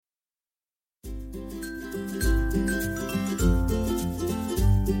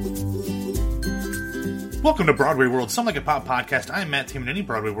Welcome to Broadway World, Some Like It Pop podcast. I am Matt Taman, any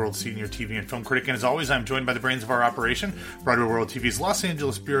Broadway World senior TV and film critic, and as always, I'm joined by the brains of our operation, Broadway World TV's Los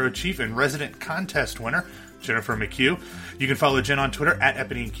Angeles Bureau Chief and resident contest winner, Jennifer McHugh. You can follow Jen on Twitter at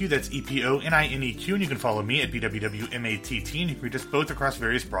EponineQ, that's EPONINEQ, and you can follow me at BWWMATT, and you can reach us both across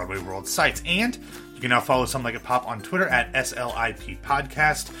various Broadway World sites. And you can now follow Some Like It Pop on Twitter at SLIP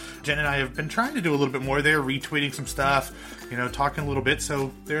Podcast. Jen and I have been trying to do a little bit more there, retweeting some stuff, talking a little bit,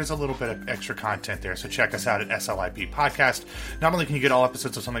 so there's a little bit of extra content there. So check us out at SLIP Podcast. Not only can you get all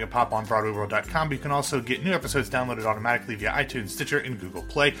episodes of Some Like It Pop on BroadwayWorld.com, but you can also get new episodes downloaded automatically via iTunes, Stitcher, and Google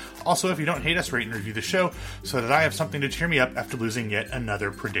Play. Also, if you don't hate us, rate and review the show so that I have something to cheer me up after losing yet another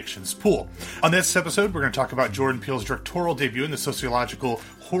predictions pool. On this episode, we're going to talk about Jordan Peele's directorial debut in the sociological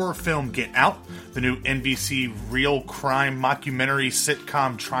horror film Get Out, the new NBC real crime mockumentary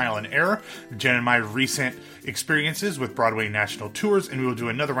sitcom Trial and Error, Jen and my recent experiences with Broadway national tours, and we will do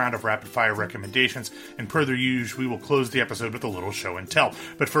another round of rapid fire recommendations, and per the usual, we will close the episode with a little show and tell.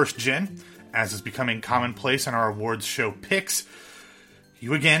 But first, Jen, as is becoming commonplace in our awards show picks,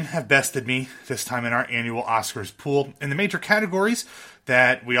 you again have bested me, this time in our annual Oscars pool. In the major categories,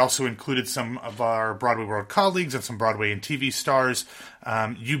 that we also included some of our Broadway World colleagues and some Broadway and TV stars.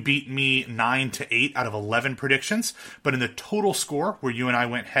 You beat me 9-8 out of 11 predictions, but in the total score, where you and I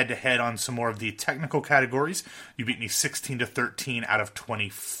went head-to-head on some more of the technical categories, you beat me 16-13 out of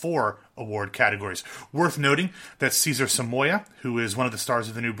 24 award categories. Worth noting that Cesar Samoya, who is one of the stars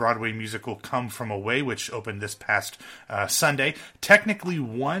of the new Broadway musical Come From Away, which opened this past Sunday, technically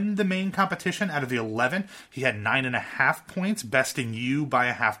won the main competition out of the 11. He had 9.5 points, besting you by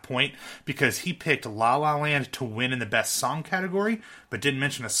a half point, because he picked La La Land to win in the Best Song category, but didn't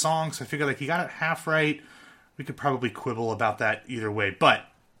mention a song, so I figured he got it half right. We could probably quibble about that either way, but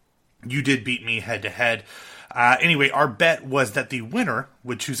you did beat me head-to-head. Anyway, our bet was that the winner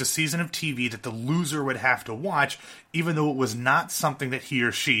would choose a season of TV that the loser would have to watch, even though it was not something that he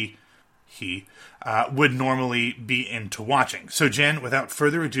or she would normally be into watching. So, Jen, without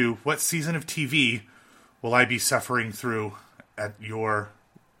further ado, what season of TV will I be suffering through at your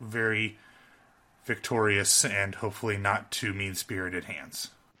very victorious and hopefully not too mean-spirited hands?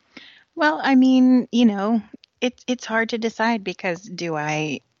 Well, I mean, it's hard to decide, because do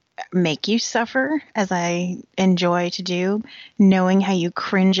I make you suffer, as I enjoy to do, knowing how you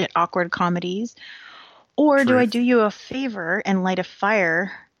cringe at awkward comedies? Or Truth. Do I do you a favor and light a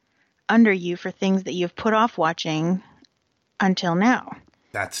fire under you for things that you've put off watching until now?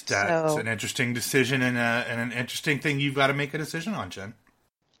 That's an interesting decision and an interesting thing you've got to make a decision on, Jen.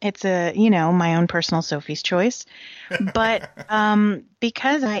 It's my own personal Sophie's choice. But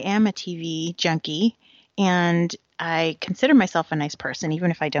because I am a TV junkie and I consider myself a nice person, even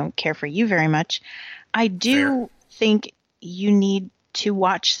if I don't care for you very much, I do think you need to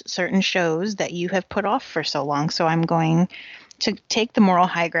watch certain shows that you have put off for so long. So I'm going to take the moral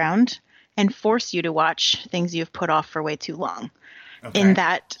high ground and force you to watch things you've put off for way too long. Okay. In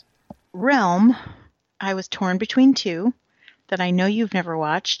that realm, I was torn between two that I know you've never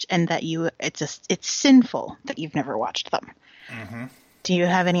watched, and that it's sinful that you've never watched them. Mm-hmm. Do you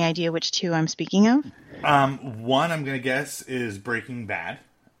have any idea which two I'm speaking of? One I'm going to guess is Breaking Bad,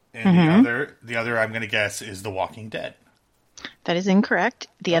 and the other I'm going to guess is The Walking Dead. That is incorrect.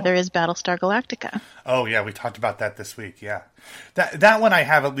 The other is Battlestar Galactica. Oh yeah, we talked about that this week. Yeah, that one I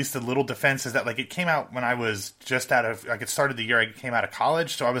have at least a little defense, is that it came out when I was just out of it started the year I came out of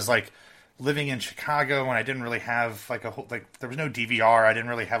college, so I was living in Chicago, and I didn't really have there was no DVR. I didn't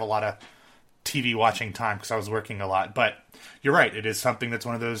really have a lot of TV watching time because I was working a lot. But you're right, it is something that's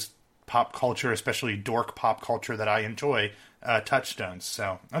one of those pop culture, especially dork pop culture, that I enjoy, touchstones.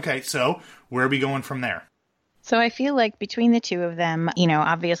 So, okay, so where are we going from there? So I feel like between the two of them,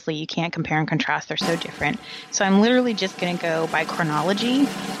 obviously you can't compare and contrast. They're so different. So I'm literally just going to go by chronology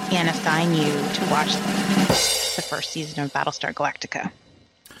and assign you to watch the first season of Battlestar Galactica.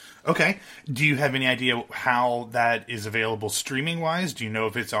 Okay. Do you have any idea how that is available streaming-wise? Do you know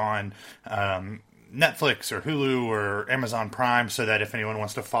if it's on Netflix or Hulu or Amazon Prime, so that if anyone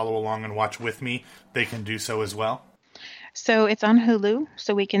wants to follow along and watch with me, they can do so as well? So it's on Hulu,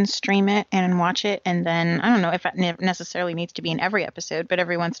 so we can stream it and watch it. And then, I don't know if it necessarily needs to be in every episode, but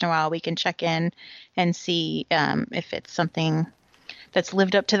every once in a while we can check in and see if it's something that's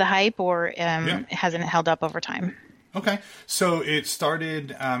lived up to the hype or hasn't held up over time. Okay, so it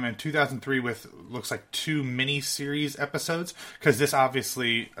started in 2003 with, looks like, 2 mini-series episodes, because this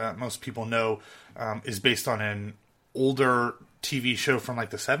obviously, most people know, is based on an older TV show from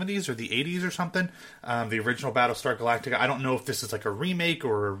the 70s or the 80s or something, the original Battlestar Galactica. I don't know if this is a remake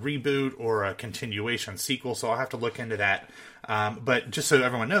or a reboot or a continuation sequel, so I'll have to look into that. But just so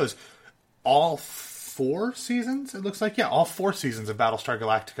everyone knows, all 4 seasons, it looks like. Yeah, all 4 seasons of Battlestar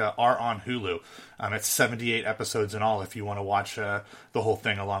Galactica are on Hulu. It's 78 episodes in all if you want to watch the whole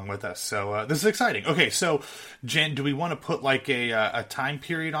thing along with us. So this is exciting. Okay, so Jen, do we want to put like a time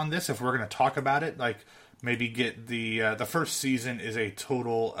period on this if we're going to talk about it? Like maybe get the first season is a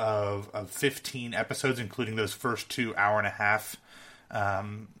total of 15 episodes, including those first 2 hour-and-a-half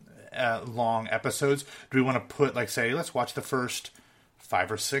long episodes. Do we want to put like, say, let's watch the first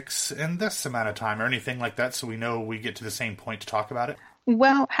 5 or 6 in this amount of time or anything like that, so we know we get to the same point to talk about it?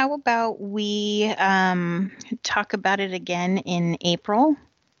 Well, how about we talk about it again in April,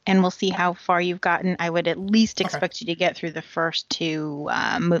 and we'll see how far you've gotten. I would at least expect you to get through the first 2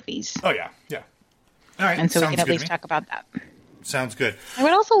 movies. Oh, yeah. All right, and so we can at least talk about that. Sounds good. I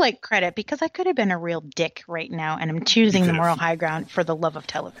would also like credit, because I could have been a real dick right now, and I'm choosing the moral high ground for the love of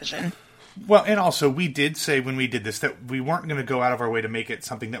television. Well, and also, we did say when we did this that we weren't going to go out of our way to make it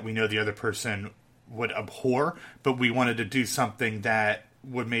something that we know the other person would abhor, but we wanted to do something that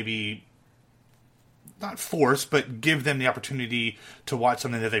would maybe not force, but give them the opportunity to watch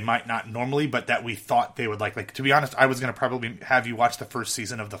something that they might not normally, but that we thought they would like. Like, to be honest, I was going to probably have you watch the first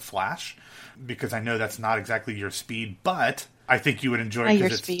season of The Flash, because I know that's not exactly your speed, but I think you would enjoy it. Not your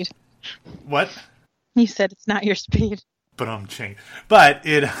speed. What? You said it's not your speed. But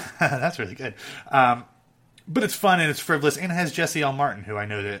it that's really good. But it's fun and it's frivolous, and it has Jesse L. Martin, who I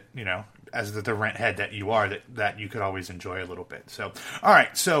know that, you know, as the rent head that you are, that you could always enjoy a little bit. So, all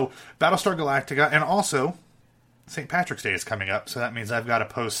right, so Battlestar Galactica, and also St. Patrick's Day is coming up, so that means I've got to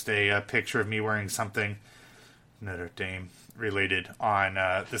post a picture of me wearing something Notre Dame related on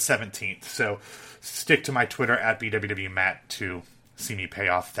the 17th. So stick to my Twitter at BWWMatt to see me pay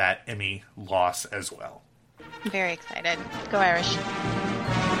off that Emmy loss as well. Very excited. Go Irish.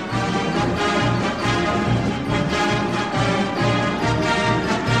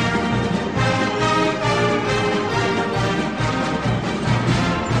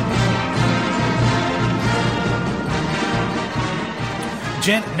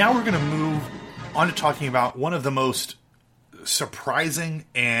 Jen, now we're going to move on to talking about one of the most surprising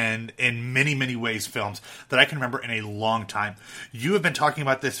and in many, many ways films that I can remember in a long time. You have been talking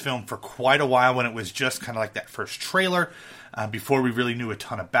about this film for quite a while when it was just kind of like that first trailer before we really knew a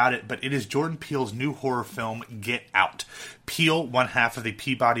ton about it, but it is Jordan Peele's new horror film, Get Out. Peele, one half of the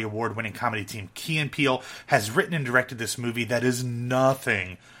Peabody Award-winning comedy team Key and Peele, has written and directed this movie that is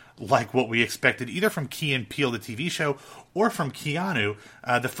nothing like what we expected, either from Key and Peele, the TV show, or from Keanu,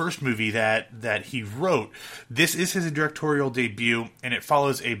 the first movie that he wrote. This is his directorial debut, and it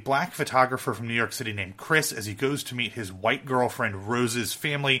follows a black photographer from New York City named Chris as he goes to meet his white girlfriend Rose's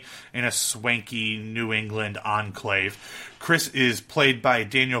family in a swanky New England enclave. Chris is played by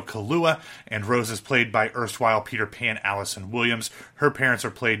Daniel Kaluuya, and Rose is played by erstwhile Peter Pan Allison Williams. Her parents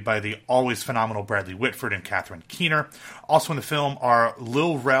are played by the always phenomenal Bradley Whitford and Catherine Keener. Also in the film are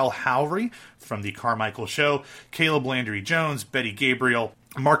Lil Rel Howery from The Carmichael Show, Caleb Landry Jones, Betty Gabriel,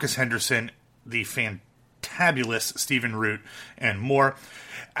 Marcus Henderson, the fantabulous Stephen Root, and more.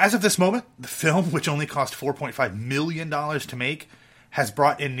 As of this moment, the film, which only cost $4.5 million to make, has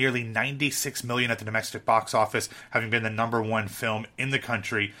brought in nearly $96 million at the domestic box office, having been the #1 film in the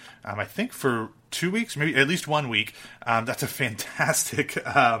country, I think for 2 weeks, maybe at least 1 week. That's a fantastic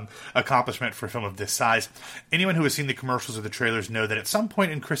accomplishment for a film of this size. Anyone who has seen the commercials or the trailers know that at some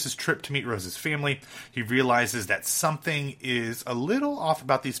point in Chris's trip to meet Rose's family, he realizes that something is a little off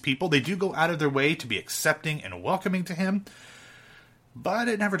about these people. They do go out of their way to be accepting and welcoming to him, but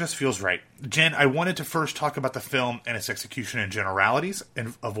it never just feels right. Jen, I wanted to first talk about the film and its execution in generalities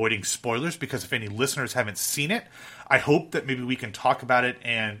and avoiding spoilers, because if any listeners haven't seen it, I hope that maybe we can talk about it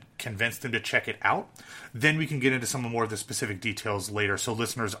and convince them to check it out. Then we can get into some more of the specific details later. So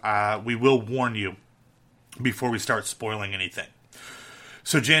listeners, we will warn you before we start spoiling anything.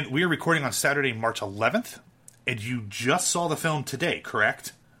 So Jen, we are recording on Saturday, March 11th, and you just saw the film today,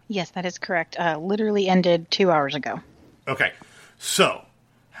 correct? Yes, that is correct. Literally ended 2 hours ago. Okay. So,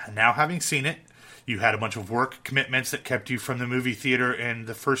 now having seen it, you had a bunch of work commitments that kept you from the movie theater in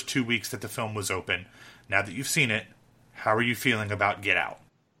the first 2 weeks that the film was open. Now that you've seen it, how are you feeling about Get Out?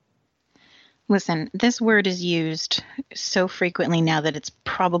 Listen, this word is used so frequently now that it's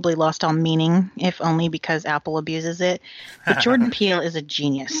probably lost all meaning, if only because Apple abuses it. But Jordan Peele is a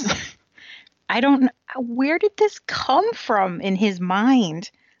genius. I don't know. Where did this come from in his mind?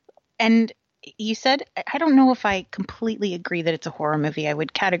 And you said, I don't know if I completely agree that it's a horror movie. I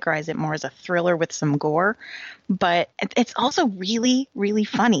would categorize it more as a thriller with some gore, but it's also really, really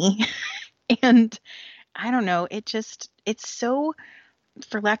funny. And I don't know, it's so,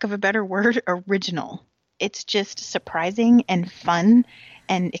 for lack of a better word, original. it's just surprising and fun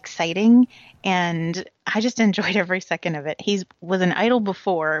and exciting, and I just enjoyed every second of it. He was an idol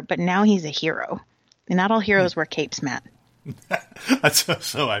before, but now he's a hero. And not all heroes wear capes, Matt. That's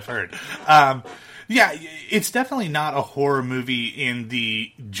so I've heard. Yeah, it's definitely not a horror movie in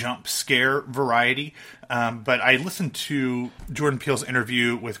the jump scare variety. But I listened to Jordan Peele's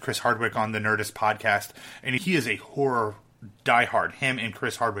interview with Chris Hardwick on the Nerdist podcast, and he is a horror diehard. Him and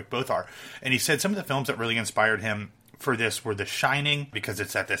Chris Hardwick both are. And he said some of the films that really inspired him for this were The Shining, because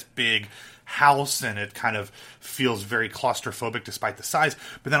it's at this big house and it kind of feels very claustrophobic despite the size,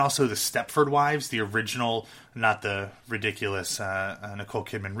 but then also the Stepford Wives, the original, not the ridiculous Nicole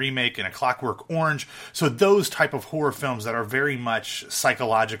Kidman remake, and A Clockwork Orange. So those type of horror films that are very much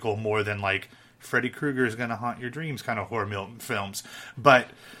psychological more than like Freddy Krueger is going to haunt your dreams kind of horror films. But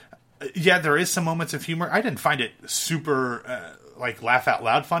yeah, there is some moments of humor. I didn't find it super like laugh out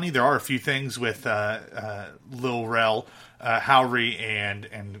loud funny. There are a few things with Lil Rel Howery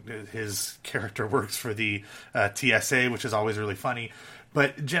and his character works for the TSA, which is always really funny.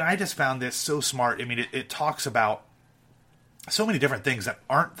 But Jen, I just found this so smart. I mean, it talks about so many different things that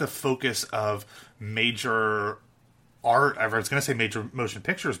aren't the focus of major art. I was going to say major motion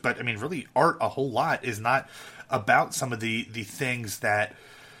pictures, but I mean, really, art a whole lot is not about some of the things that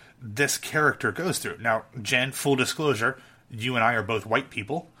this character goes through. Now, Jen, full disclosure, you and I are both white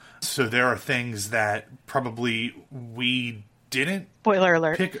people, so there are things that probably we didn't Spoiler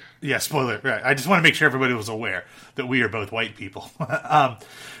alert. pick. Yeah, spoiler. Right. I just want to make sure everybody was aware that we are both white people.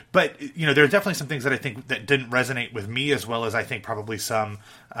 But, you know, there are definitely some things that I think that didn't resonate with me, as well as I think probably some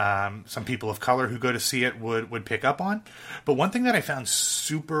people of color who go to see it would pick up on. But one thing that I found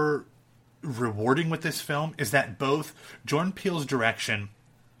super rewarding with this film is that both Jordan Peele's direction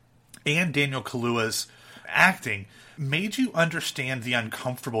and Daniel Kaluuya's acting made you understand the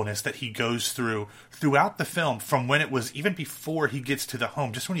uncomfortableness that he goes through throughout the film, from when it was even before he gets to the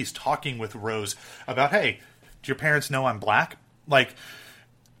home, just when he's talking with Rose about, hey, do your parents know I'm black? Like,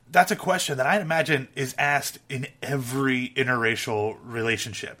 that's a question that I'd imagine is asked in every interracial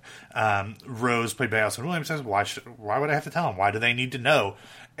relationship. Rose, played by Allison Williams, says, why would I have to tell them? Why do they need to know?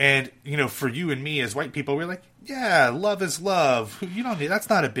 And, you know, for you and me as white people, we're like, yeah, love is love. You don't need, that's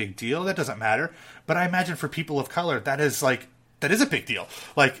not a big deal. That doesn't matter. But I imagine for people of color, that is a big deal.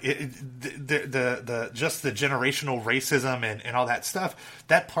 Like the just the generational racism and all that stuff,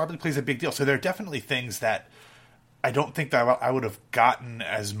 that probably plays a big deal. So there are definitely things that I don't think that I would have gotten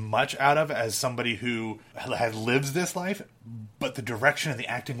as much out of as somebody who lives this life. But the direction and the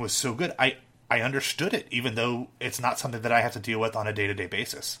acting was so good. I understood it, even though it's not something that I have to deal with on a day-to-day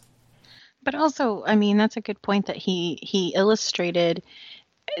basis. But also, I mean, that's a good point that he illustrated,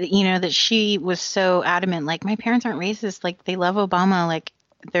 you know, that she was so adamant, like, my parents aren't racist, like, they love Obama, like,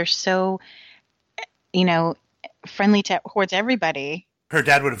 they're so, you know, friendly towards everybody. Her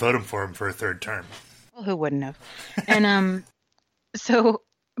dad would have voted for him for a third term. Well, who wouldn't have? And so,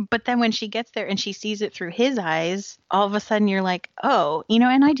 but then when she gets there and she sees it through his eyes, all of a sudden you're like, oh, you know,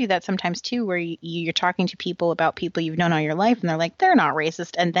 and I do that sometimes too, where you're talking to people about people you've known all your life and they're like, they're not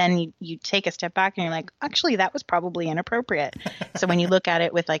racist. And then you take a step back and you're like, actually, that was probably inappropriate. So when you look at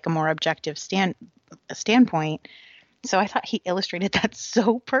it with like a more objective standpoint, so I thought he illustrated that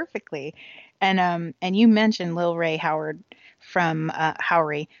so perfectly. And you mentioned Lil Ray Howery from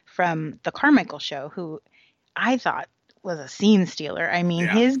The Carmichael Show, who I thought was a scene stealer. I mean,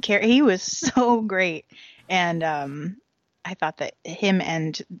 he was so great. And I thought that him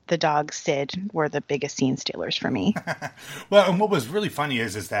and the dog Sid were the biggest scene stealers for me. Well, and what was really funny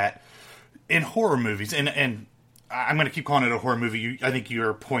is that in horror movies, and I'm going to keep calling it a horror movie. I think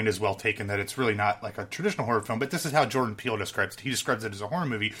your point is well taken that it's really not like a traditional horror film, but this is how Jordan Peele describes it. He describes it as a horror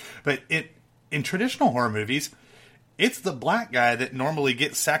movie. But in traditional horror movies, it's the black guy that normally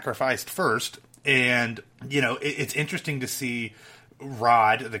gets sacrificed first. And, you know, it's interesting to see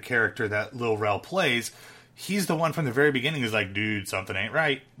Rod, the character that Lil Rel plays. He's the one from the very beginning who's like, dude, something ain't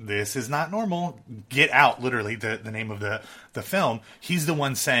right. This is not normal. Get out, literally, the name of the film. He's the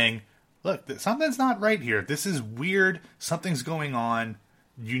one saying, look, something's not right here. This is weird. Something's going on.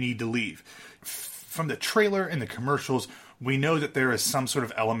 You need to leave. From the trailer and the commercials, we know that there is some sort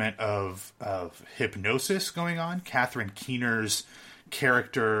of element of hypnosis going on. Catherine Keener's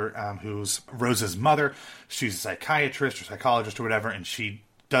character, who's Rose's mother, she's a psychiatrist or psychologist or whatever, and she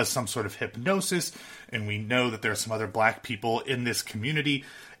does some sort of hypnosis, and we know that there are some other black people in this community,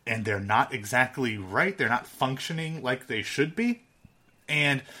 and they're not exactly right. They're not functioning like they should be.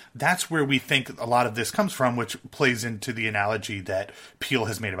 And that's where we think a lot of this comes from, which plays into the analogy that Peele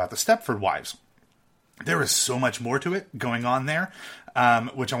has made about the Stepford Wives. There is so much more to it going on there.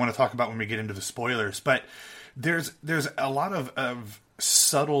 which I want to talk about when we get into the spoilers. But there's a lot of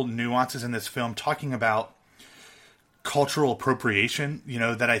subtle nuances in this film talking about cultural appropriation,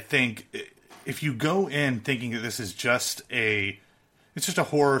 that I think if you go in thinking that this is it's just a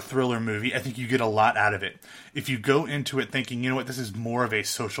horror thriller movie, I think you get a lot out of it. If you go into it thinking, this is more of a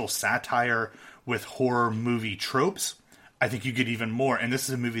social satire with horror movie tropes, I think you get even more. And this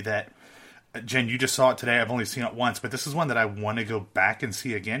is a movie that, Jen, you just saw it today. I've only seen it once, but this is one that I want to go back and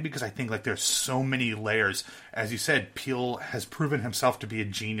see again because I think there's so many layers. As you said, Peele has proven himself to be a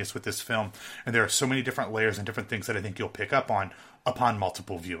genius with this film, and there are so many different layers and different things that I think you'll pick up on upon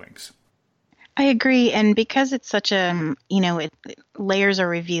multiple viewings. I agree, and because it's such a, layers are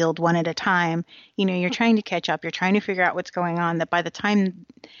revealed one at a time, you're trying to catch up, you're trying to figure out what's going on, that by the time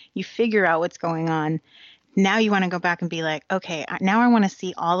you figure out what's going on, now you want to go back and be like, okay, now I want to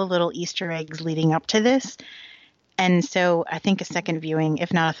see all the little Easter eggs leading up to this. And so I think a second viewing,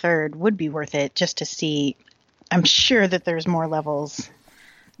 if not a third, would be worth it just to see. I'm sure that there's more levels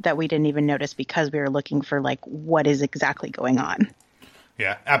that we didn't even notice because we were looking for what is exactly going on.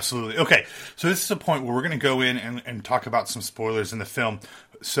 Yeah, absolutely. Okay, so this is a point where we're going to go in and talk about some spoilers in the film.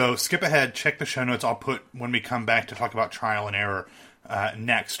 So skip ahead, check the show notes. I'll put when we come back to talk about Trial and Error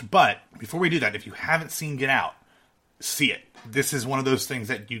next. But before we do that, if you haven't seen Get Out, see it. This is one of those things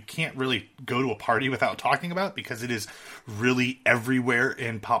that you can't really go to a party without talking about because it is really everywhere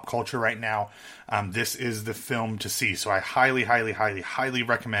in pop culture right now. This is the film to see. So I highly, highly, highly, highly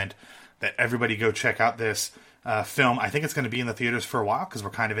recommend that everybody go check out this film. I think it's going to be in the theaters for a while because we're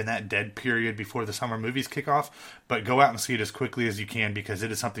kind of in that dead period before the summer movies kick off. But go out and see it as quickly as you can because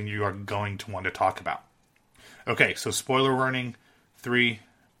it is something you are going to want to talk about. Okay, so spoiler warning. 3,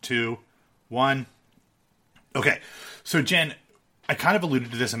 2, 1. Okay, so Jen, I kind of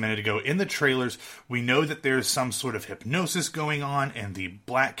alluded to this a minute ago. In the trailers, we know that there's some sort of hypnosis going on, and the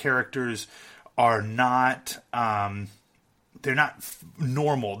black characters are not, they're not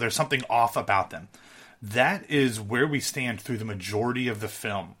normal. There's something off about them. That is where we stand through the majority of the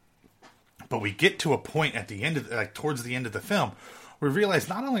film. But we get to a point at the end of, towards the end of the film, where we realize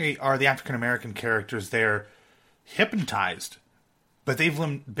not only are the African American characters there hypnotized, but they've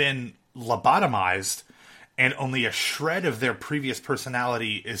been lobotomized, and only a shred of their previous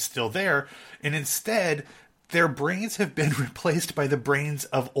personality is still there, and instead, their brains have been replaced by the brains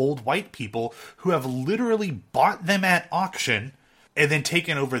of old white people who have literally bought them at auction and then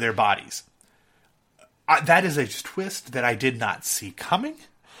taken over their bodies. That is a twist that I did not see coming.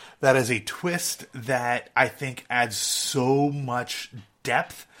 That is a twist that I think adds so much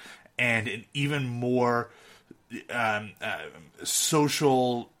depth and an even more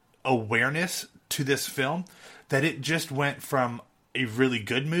social awareness to this film that it just went from a really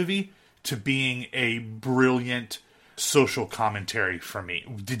good movie to being a brilliant social commentary for me.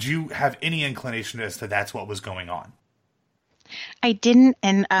 Did you have any inclination as to that's what was going on? I didn't,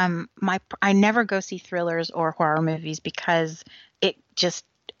 and I never go see thrillers or horror movies because it just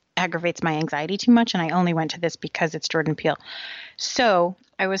aggravates my anxiety too much, and I only went to this because it's Jordan Peele. So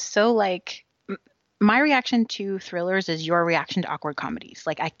I was so my reaction to thrillers is your reaction to awkward comedies.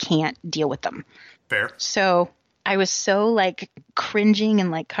 I can't deal with them. Fair. So I was so cringing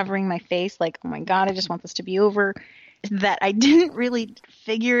and covering my face, oh my God, I just want this to be over, that I didn't really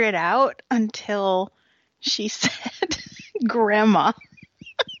figure it out until she said grandma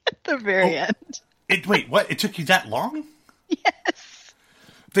at the very end. Wait, what? It took you that long? Yes.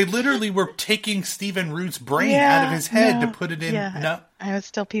 They literally were taking Stephen Root's brain out of his head to put it in. Yeah, no, I was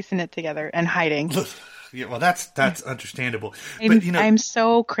still piecing it together and hiding. Yeah, well, that's understandable. But I'm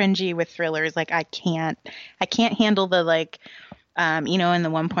so cringy with thrillers. I can't handle the in the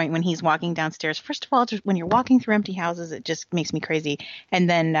one point when he's walking downstairs. First of all, just when you're walking through empty houses, it just makes me crazy. And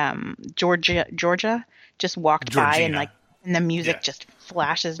then Georgia just walked Georgina. by and the music just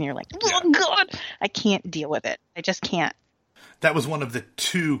flashes and you're like, oh God, I can't deal with it. I just can't. That was one of the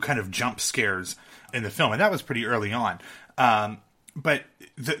two kind of jump scares in the film, and that was pretty early on. But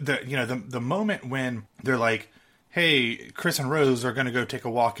the moment when they're like, hey, Chris and Rose are going to go take a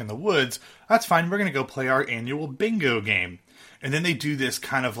walk in the woods, that's fine, we're going to go play our annual bingo game. And then they do this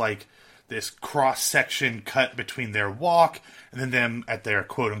kind of this cross-section cut between their walk and then them at their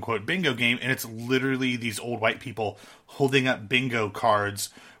quote-unquote bingo game, and it's literally these old white people holding up bingo cards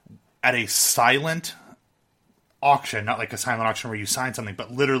at a silent auction, not like a silent auction where you sign something,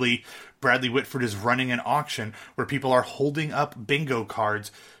 but literally Bradley Whitford is running an auction where people are holding up bingo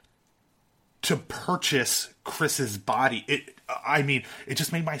cards to purchase Chris's body. It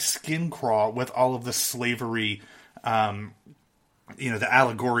just made my skin crawl with all of the slavery the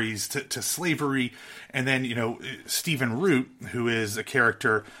allegories to slavery. And then, Stephen Root, who is a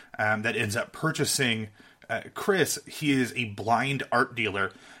character that ends up purchasing Chris, he is a blind art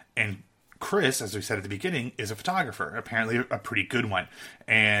dealer. And Chris, as we said at the beginning, is a photographer, apparently a pretty good one.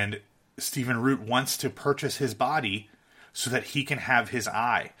 And Stephen Root wants to purchase his body so that he can have his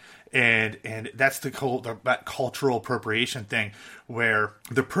eye. And that's that cultural appropriation thing where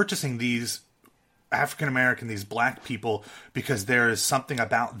they're purchasing these African American, these black people, because there is something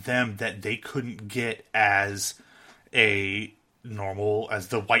about them that they couldn't get as the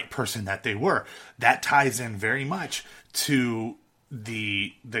white person that they were. That ties in very much to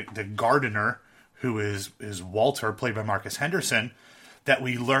the gardener, who is Walter, played by Marcus Henderson, that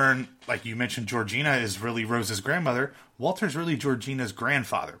we learn, like you mentioned, Georgina is really Rose's grandmother. Walter's really Georgina's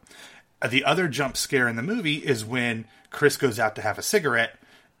grandfather. The other jump scare in the movie is when Chris goes out to have a cigarette,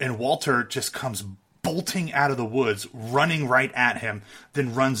 and Walter just comes bolting out of the woods, running right at him,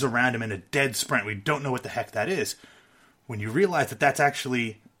 then runs around him in a dead sprint. We don't know what the heck that is. When you realize that that's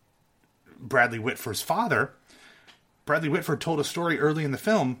actually Bradley Whitford's father, Bradley Whitford told a story early in the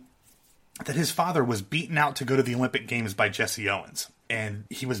film that his father was beaten out to go to the Olympic Games by Jesse Owens. And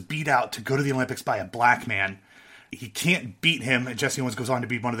he was beat out to go to the Olympics by a black man. He can't beat him. And Jesse Owens goes on to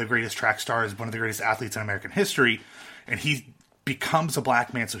be one of the greatest track stars, one of the greatest athletes in American history. And he becomes a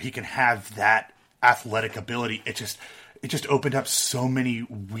black man so he can have that athletic ability. It just opened up so many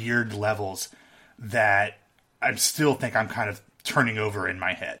weird levels that I still think I'm kind of turning over in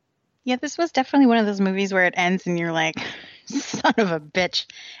my head. Yeah, this was definitely one of those movies where it ends and you're like, son of a bitch.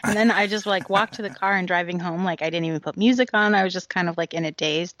 And then I just walked to the car and driving home, I didn't even put music on. I was just kind of in a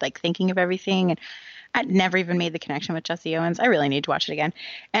daze, thinking of everything. And I'd never even made the connection with Jesse Owens. I really need to watch it again.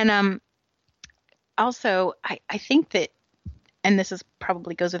 And also, I think that, and this is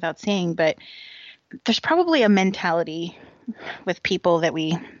probably goes without saying, but there's probably a mentality with people that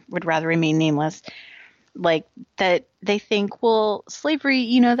we would rather remain nameless, that they think, well,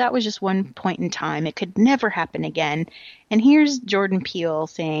 slavery, that was just one point in time. It could never happen again. And here's Jordan Peele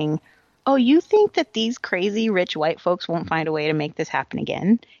saying, oh, you think that these crazy rich white folks won't find a way to make this happen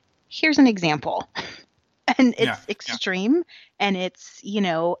again? Here's an example. And it's extreme and it's,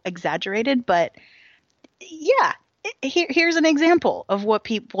 exaggerated, but yeah, here's an example of what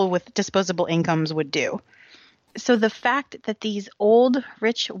people with disposable incomes would do. So the fact that these old,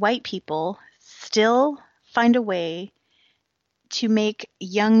 rich white people still find a way to make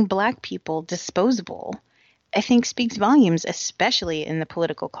young black people disposable, I think speaks volumes, especially in the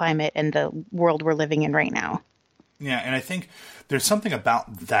political climate and the world we're living in right now. Yeah, and I think there's something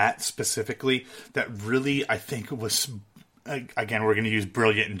about that specifically that really, I think, was, again, we're going to use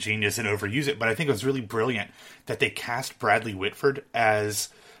brilliant and genius and overuse it, but I think it was really brilliant that they cast Bradley Whitford as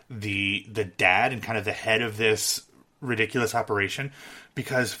the dad and kind of the head of this ridiculous operation,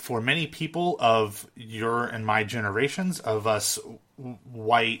 because for many people of your and my generations, of us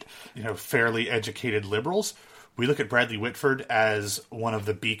white, fairly educated liberals, we look at Bradley Whitford as one of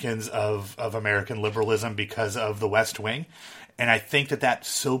the beacons of American liberalism because of the West Wing. And I think that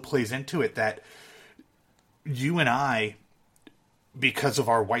so plays into it that you and I, because of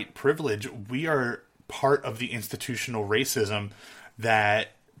our white privilege, we are part of the institutional racism that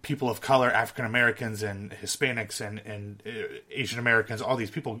people of color, African Americans and Hispanics and Asian Americans, all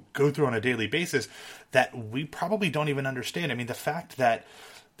these people go through on a daily basis that we probably don't even understand. I mean, the fact that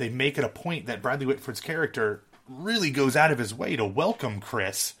they make it a point that Bradley Whitford's character really goes out of his way to welcome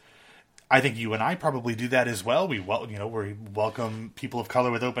Chris. I think you and I probably do that as well. We welcome people of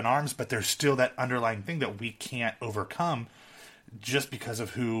color with open arms, but there's still that underlying thing that we can't overcome just because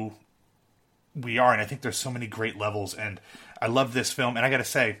of who we are. And I think there's so many great levels, and I love this film. And I gotta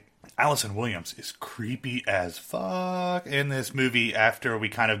say, Allison Williams is creepy as fuck in this movie after we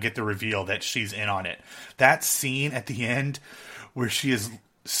kind of get the reveal that she's in on it. That scene at the end where she is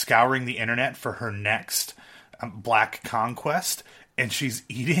scouring the internet for her next black conquest, and she's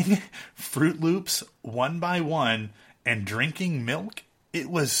eating Fruit Loops one by one and drinking milk. It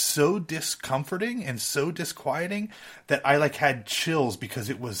was so discomforting and so disquieting that I had chills because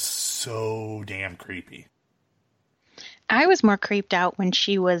it was so damn creepy. I was more creeped out when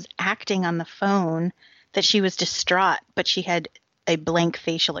she was acting on the phone that she was distraught, but she had a blank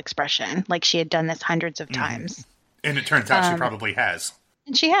facial expression, like she had done this hundreds of times. And it turns out she probably has.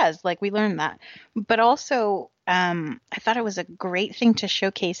 And she has, we learned that. But also, I thought it was a great thing to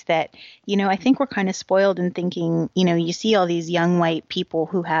showcase that, I think we're kind of spoiled in thinking, you see all these young white people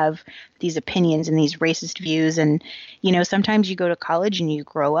who have these opinions and these racist views. And, sometimes you go to college and you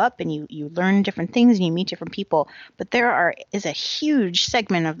grow up and you learn different things and you meet different people. But is a huge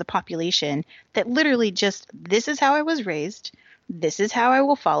segment of the population that literally just, this is how I was raised. this is how I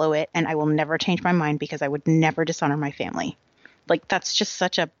will follow it, and I will never change my mind because I would never dishonor my family. Like, that's just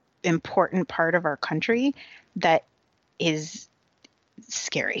such a important part of our country that is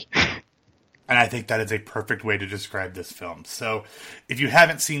scary. And I think that is a perfect way to describe this film. So if you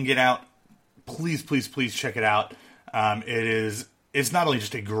haven't seen Get Out, please, please, please check it out. It's not only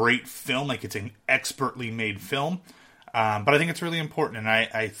just a great film, like it's an expertly made film, but I think it's really important. And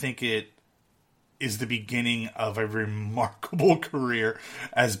I think it is the beginning of a remarkable career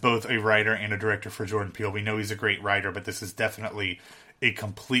as both a writer and a director for Jordan Peele. We know he's a great writer, but this is definitely a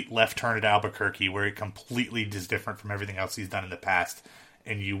complete left turn at Albuquerque, where it completely is different from everything else he's done in the past,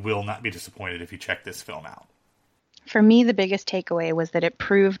 and you will not be disappointed if you check this film out. For me, the biggest takeaway was that it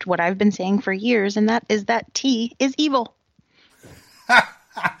proved what I've been saying for years, and that is that tea is evil.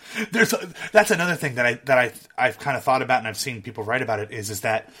 That's another thing that I've kind of thought about, and I've seen people write about it, is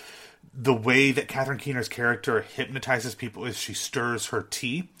that the way that Catherine Keener's character hypnotizes people is she stirs her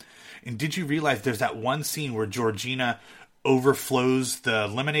tea. And did you realize there's that one scene where Georgina overflows the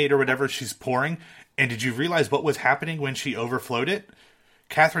lemonade or whatever she's pouring? And did you realize what was happening when she overflowed it?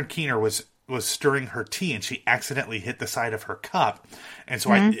 Catherine Keener was stirring her tea, and she accidentally hit the side of her cup. And so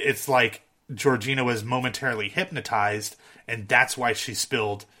it's like Georgina was momentarily hypnotized, and that's why she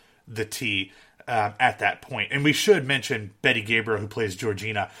spilled the tea at that point. And we should mention Betty Gabriel, who plays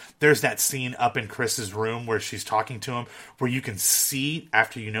Georgina. There's that scene up in Chris's room where she's talking to him, where you can see,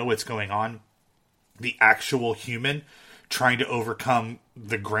 after you know what's going on, the actual human trying to overcome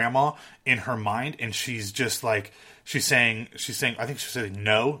the grandma in her mind. And she's just like, she's saying, I think she's saying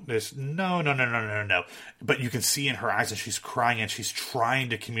no. There's no. But you can see in her eyes that she's crying, and she's trying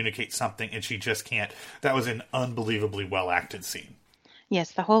to communicate something, and she just can't. That was an unbelievably well acted scene.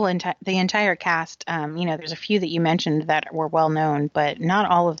 Yes, the entire cast. There's a few that you mentioned that were well known, but not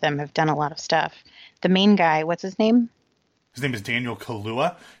all of them have done a lot of stuff. The main guy, what's his name? His name is Daniel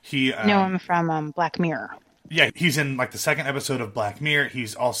Kaluuya. Know him from Black Mirror. Yeah, he's in like the second episode of Black Mirror.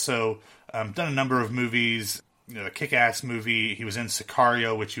 He's also done a number of movies. The Kick-Ass movie. He was in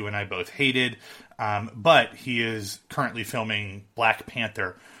Sicario, which you and I both hated. But he is currently filming Black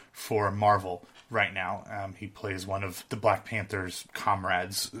Panther for Marvel right now. He plays one of the Black Panther's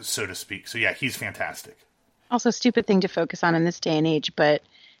comrades, so to speak. So yeah, he's fantastic. Also, stupid thing to focus on in this day and age, but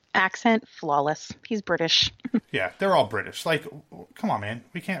accent flawless. He's British. Yeah, they're all British. Like, come on, man.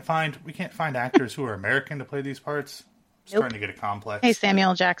 We can't find actors who are American to play these parts. Nope. Starting to get a complex. Hey,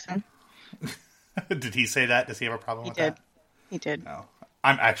 Samuel Jackson. Did he say that? Does he have a problem with that? He did. No.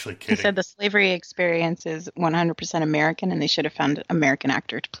 I'm actually kidding. He said the slavery experience is 100% American, and they should have found an American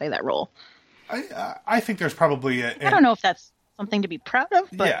actor to play that role. I think there's probably I don't know if that's something to be proud of,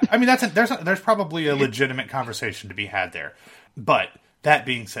 but yeah, I mean there's probably a legitimate conversation to be had there. But that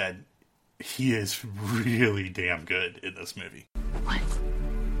being said, he is really damn good in this movie. What?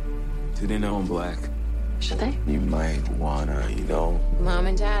 Do they know I'm black? Should they? You might wanna, Mom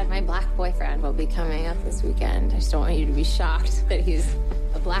and Dad, my black boyfriend will be coming up this weekend. I just don't want you to be shocked that he's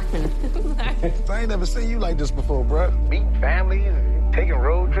a black man. I ain't never seen you like this before, bruh. Meeting families and taking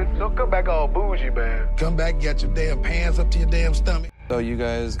road trips. Don't come back all bougie, man. Come back, get your damn pants up to your damn stomach. So you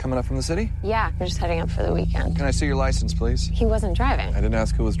guys coming up from the city? Yeah, we're just heading up for the weekend. Can I see your license, please? He wasn't driving. I didn't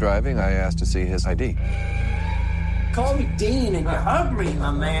ask who was driving. I asked to see his ID. Call me Dean and you hug me, my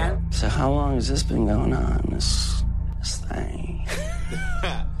man. So how long has this been going on, this thing?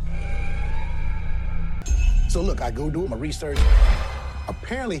 So look, I go do my research.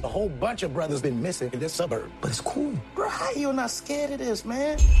 Apparently, a whole bunch of brothers been missing in this suburb. But it's cool. Bro, how you not scared of this,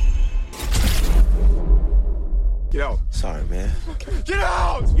 man? Get out. Sorry, man. Get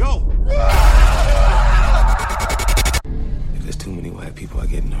out! Yo! If there's too many white people, I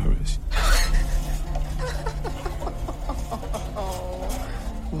get nervous.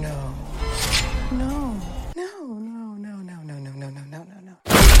 No.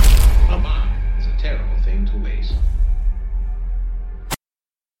 A mind is a terrible thing to waste.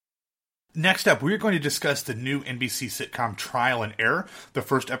 Next up, we're going to discuss the new NBC sitcom Trial and Error. The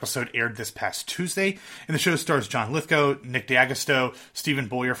first episode aired this past Tuesday, and the show stars John Lithgow, Nick D'Agostino, Stephen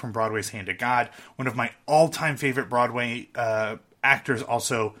Boyer from Broadway's Hand of God, one of my all-time favorite Broadway actors,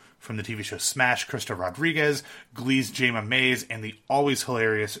 also from the TV show Smash, Krista Rodriguez, Glee's Jayma Mays, and the always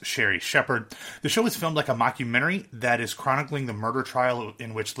hilarious Sherry Shepherd. The show is filmed like a mockumentary that is chronicling the murder trial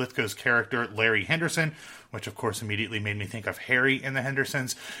in which Lithgow's character, Larry Henderson, which of course immediately made me think of Harry in The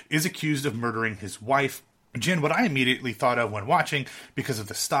Hendersons, is accused of murdering his wife. Jen, what I immediately thought of when watching, because of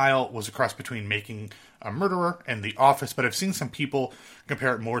the style, was a cross between Making a Murderer and The Office, but I've seen some people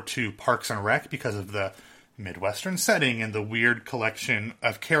compare it more to Parks and Rec because of the Midwestern setting and the weird collection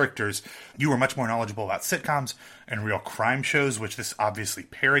of characters. You were much more knowledgeable about sitcoms and real crime shows, which this obviously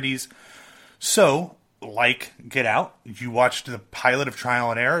parodies. So, like Get Out, you watched the pilot of Trial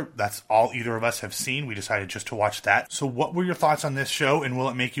and Error. That's all either of us have seen. We decided just to watch that. So what were your thoughts on this show, and will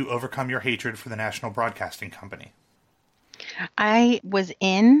it make you overcome your hatred for the National Broadcasting Company? I was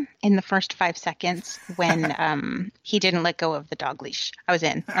in the first 5 seconds when he didn't let go of the dog leash. I was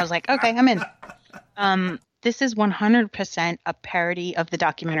in. I was like, okay, I'm in. This is 100% a parody of the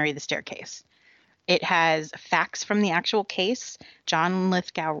documentary The Staircase. It has facts from the actual case. John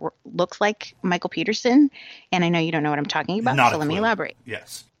Lithgow looks like Michael Peterson, and I know you don't know what I'm talking about, so let me elaborate.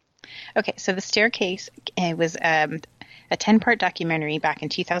 Yes. Okay, so The Staircase, it was a 10-part documentary back in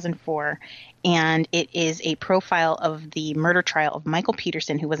 2004, and it is a profile of the murder trial of Michael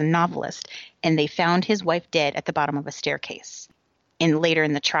Peterson, who was a novelist, and they found his wife dead at the bottom of a staircase. And later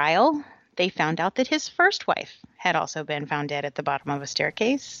in the trial, they found out that his first wife had also been found dead at the bottom of a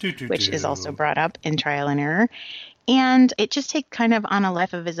staircase, which is also brought up in Trial and Error. And it just takes kind of on a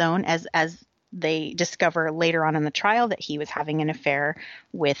life of his own as they discover later on in the trial that he was having an affair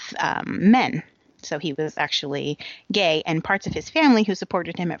with men. So he was actually gay, and parts of his family who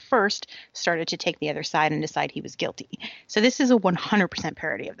supported him at first started to take the other side and decide he was guilty. So this is a 100%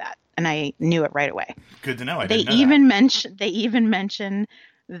 parody of that, and I knew it right away. Good to know. They even mention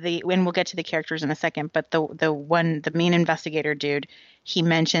and we'll get to the characters in a second, but the main investigator dude, he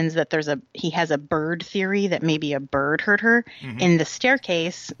mentions that he has a bird theory that maybe a bird hurt her. Mm-hmm. In The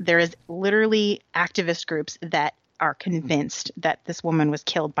Staircase, there is literally activist groups that are convinced that this woman was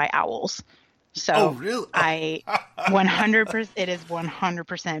killed by owls. So really? it is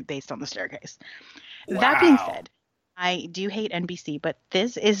 100% based on The Staircase. Wow. That being said, I do hate NBC, but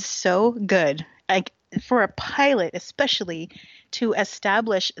this is so good. Like, for a pilot, especially, to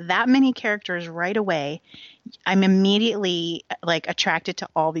establish that many characters right away, I'm immediately attracted to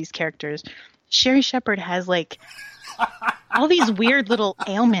all these characters. Sherry Shepherd has all these weird little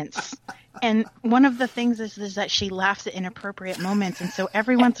ailments. And one of the things is that she laughs at inappropriate moments. And so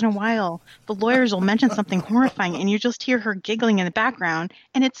every once in a while, the lawyers will mention something horrifying and you just hear her giggling in the background.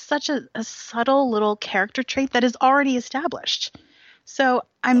 And it's such a subtle little character trait that is already established. So,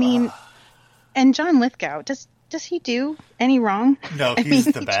 I mean, and John Lithgow, does he do any wrong? No, he's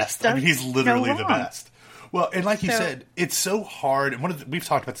the best. I mean, he's literally the best. Well, and like you said, it's so hard. And we've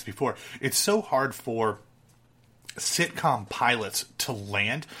talked about this before. It's so hard for sitcom pilots to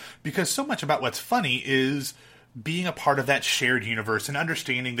land because so much about what's funny is being a part of that shared universe and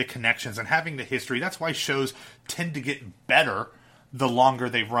understanding the connections and having the history. That's why shows tend to get better the longer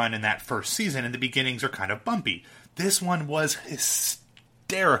they run in that first season, and the beginnings are kind of bumpy. This one was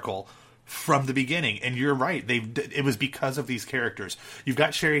hysterical from the beginning, and you're right. It was because of these characters. You've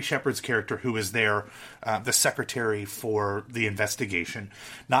got Sherry Shepherd's character, who is there, the secretary for the investigation.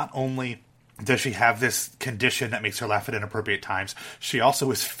 Not only does she have this condition that makes her laugh at inappropriate times, she also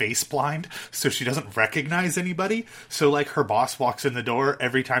is face blind, so she doesn't recognize anybody. So, her boss walks in the door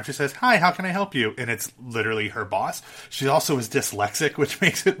every time she says, "Hi, how can I help you?" And it's literally her boss. She also is dyslexic, which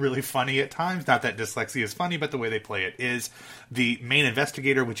makes it really funny at times. Not that dyslexia is funny, but the way they play it is. The main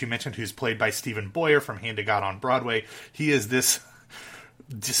investigator, which you mentioned, who's played by Stephen Boyer from Hand to God on Broadway, he is this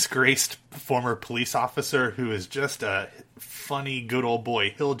disgraced former police officer who is just a funny, good old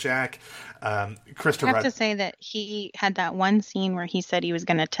boy, Hilljack. Christopher, I have to say that he had that one scene where he said he was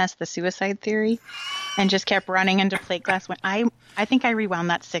going to test the suicide theory and just kept running into plate glass. When I think I rewound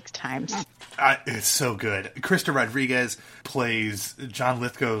that 6 times. It's so good. Krista Rodriguez plays John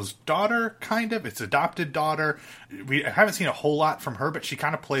Lithgow's daughter, kind of. It's adopted daughter. We haven't seen a whole lot from her, but she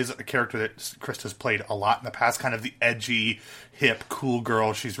kind of plays a character that Krista's played a lot in the past, kind of the edgy, hip, cool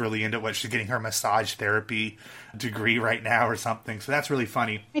girl. She's really into what she's getting her massage therapy degree right now or something. So that's really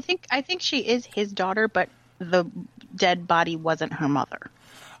funny. I think she is his daughter, but the dead body wasn't her mother.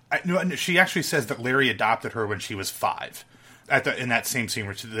 She actually says that Larry adopted her when she was 5. In that same scene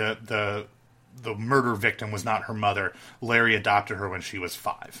where the murder victim was not her mother, Larry adopted her when she was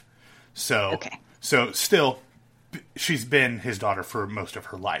 5. So, okay. So still, she's been his daughter for most of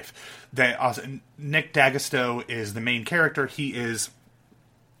her life. Nick D'Agostino is the main character. He is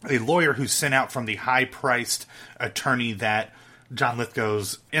a lawyer who's sent out from the high-priced attorney that John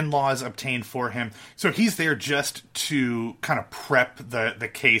Lithgow's in-laws obtained for him. So he's there just to kind of prep the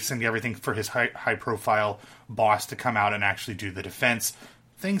case and everything for his high-profile boss to come out and actually do the defense.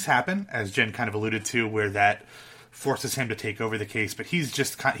 Things happen, as Jen kind of alluded to, where that forces him to take over the case. But he's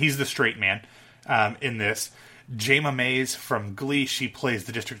the straight man in this. Jayma Mays from Glee, she plays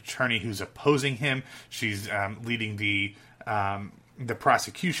the district attorney who's opposing him. She's leading the the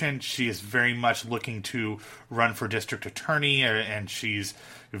prosecution. She is very much looking to run for district attorney, and she's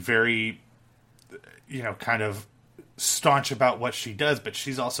very, kind of staunch about what she does, but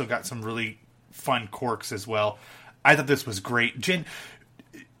she's also got some really fun quirks as well. I thought this was great. Jen,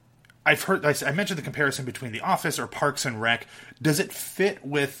 I mentioned the comparison between The Office or Parks and Rec. Does it fit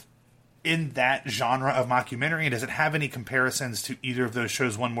in that genre of mockumentary, and does it have any comparisons to either of those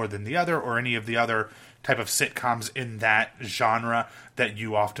shows, one more than the other, or any of the other type of sitcoms in that genre that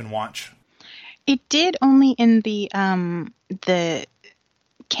you often watch? It did, only in the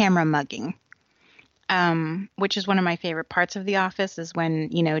camera mugging, which is one of my favorite parts of The Office, is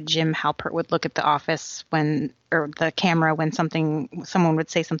when, Jim Halpert would look at the office or the camera when someone would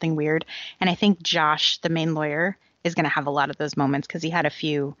say something weird. And I think Josh, the main lawyer, is going to have a lot of those moments, because he had a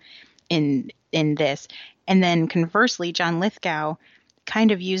few in this. And then conversely, John Lithgow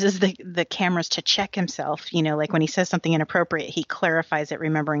kind of uses the cameras to check himself, like when he says something inappropriate, he clarifies it,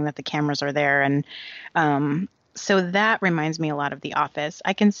 remembering that the cameras are there. And so that reminds me a lot of The Office.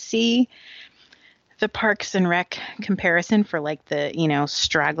 I can see the Parks and Rec comparison for like the,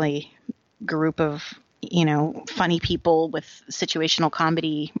 straggly group of, funny people with situational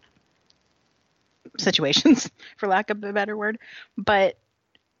comedy situations, for lack of a better word. But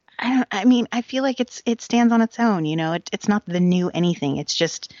I feel like it stands on its own, it's not the new anything. It's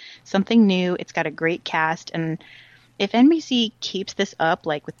just something new. It's got a great cast. And if NBC keeps this up,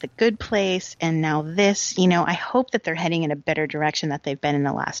 like with The Good Place and now this, I hope that they're heading in a better direction that they've been in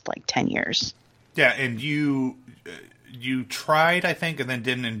the last 10 years. Yeah. And you tried, I think, and then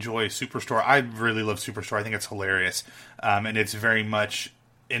didn't enjoy Superstore. I really love Superstore. I think it's hilarious. And it's very much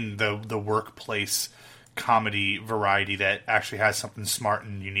in the workplace comedy variety that actually has something smart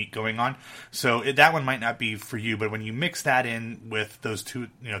and unique going on. So that one might not be for you, but when you mix that in with those two,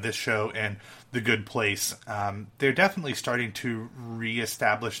 this show and The Good Place, they're definitely starting to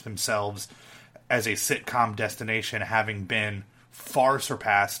reestablish themselves as a sitcom destination, having been far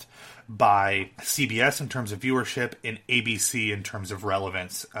surpassed by CBS in terms of viewership and ABC in terms of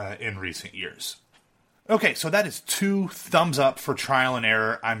relevance in recent years. Okay, so that is 2 thumbs up for Trial and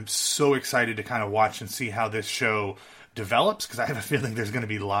Error. I'm so excited to kind of watch and see how this show develops, because I have a feeling there's going to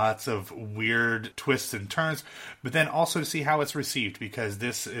be lots of weird twists and turns, but then also to see how it's received, because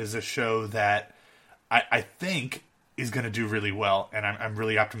this is a show that I think is going to do really well, and I'm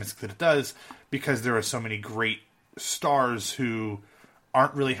really optimistic that it does, because there are so many great stars who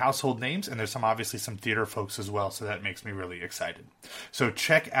aren't really household names, and there's obviously some theater folks as well, so that makes me really excited. So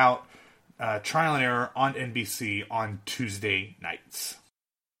check out Trial and Error on NBC on Tuesday nights.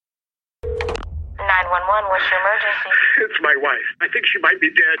 911, what's your emergency? It's my wife. I think she might be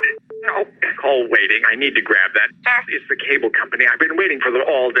dead. No, call waiting. I need to grab that. Sure. It's the cable company. I've been waiting for them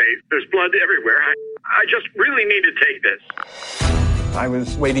all day. There's blood everywhere. I just really need to take this. I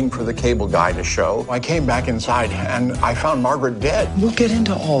was waiting for the cable guy to show. I came back inside and I found Margaret dead. We'll get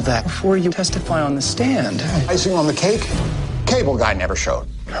into all that before you testify on the stand. Icing on the cake? Cable guy never showed.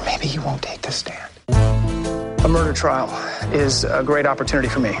 Or maybe you won't take the stand. A murder trial is a great opportunity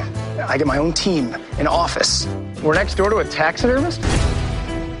for me. I get my own team, an office. We're next door to a taxidermist.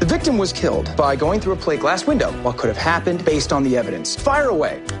 The victim was killed by going through a plate glass window. What could have happened based on the evidence? Fire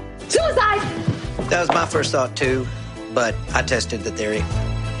away. Suicide! That was my first thought, too, but I tested the theory.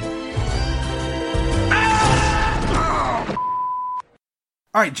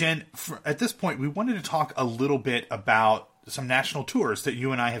 All right, Jen, at this point, we wanted to talk a little bit about some national tours that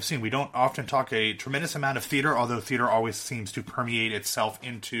you and I have seen. We don't often talk a tremendous amount of theater, although theater always seems to permeate itself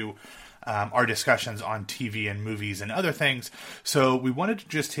into our discussions on TV and movies and other things. So we wanted to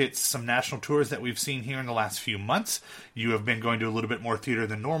just hit some national tours that we've seen here in the last few months. You have been going to a little bit more theater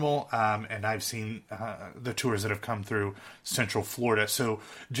than normal, and I've seen the tours that have come through Central Florida. So,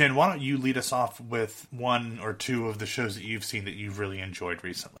 Jen, why don't you lead us off with 1 or 2 of the shows that you've seen that you've really enjoyed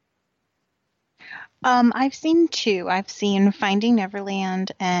recently? I've seen 2. I've seen Finding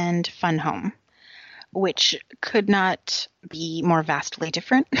Neverland and Fun Home, which could not be more vastly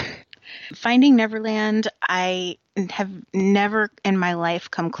different. Finding Neverland, I have never in my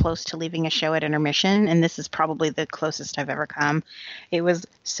life come close to leaving a show at intermission, and this is probably the closest I've ever come. It was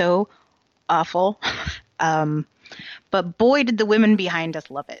so awful. But boy, did the women behind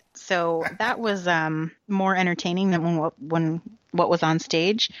us love it. So that was more entertaining than what was on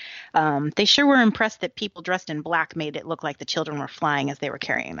stage. They sure were impressed that people dressed in black made it look like the children were flying as they were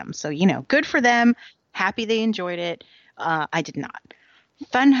carrying them. So, good for them. Happy they enjoyed it. I did not.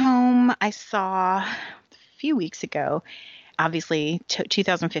 Fun Home, I saw a few weeks ago. Obviously,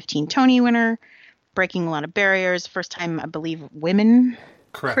 2015 Tony winner, breaking a lot of barriers. First time, I believe, women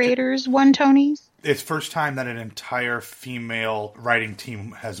creators won Tonys. It's first time that an entire female writing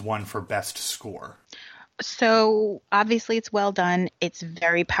team has won for best score. So obviously it's well done. It's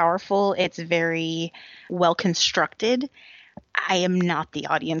very powerful. It's very well constructed. I am not the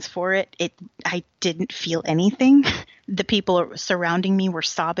audience for it. I didn't feel anything. The people surrounding me were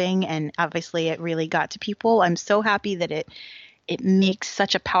sobbing, and obviously it really got to people. I'm so happy that it makes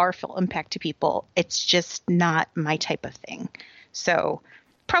such a powerful impact to people. It's just not my type of thing. So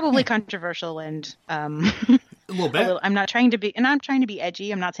probably controversial and a little bit. I'm not trying to be, and I'm trying to be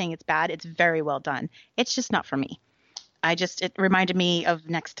edgy. I'm not saying it's bad. It's very well done. It's just not for me. It reminded me of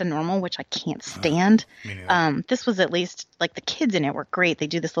Next to Normal, which I can't stand. This was at least, like, the kids in it were great. They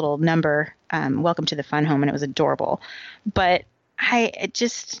do this little number, Welcome to the Fun Home, and it was adorable. But it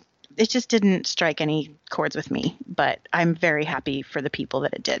just didn't strike any chords with me. But I'm very happy for the people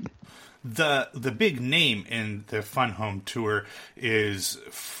that it did. The big name in the Fun Home tour is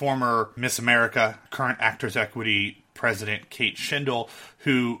former Miss America, current Actors Equity president Kate Shindle,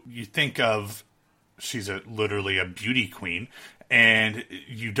 who you think of, she's literally a beauty queen, and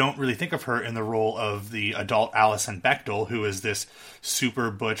you don't really think of her in the role of the adult Alison Bechdel, who is this super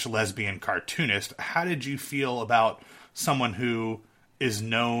butch lesbian cartoonist. How did you feel about someone who is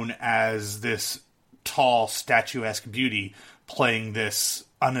known as this tall, statuesque beauty playing this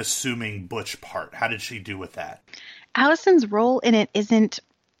unassuming butch part? How did she do with that? Alison's role in it isn't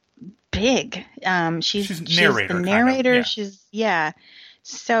big. She's narrator, the narrator. Kind of, yeah.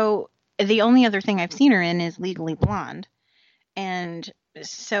 So the only other thing I've seen her in is Legally Blonde. And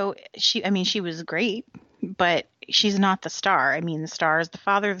so she was great, but she's not the star. I mean, the star is the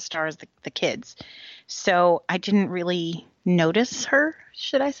father, the star is the kids. So I didn't really notice her,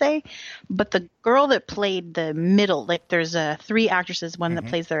 should I say. But the girl that played the middle, like, there's 3 actresses, one that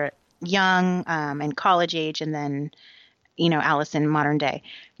plays their young and college age, and then, Allison modern day,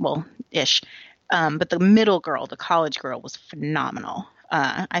 well, ish. But the middle girl, the college girl, was phenomenal.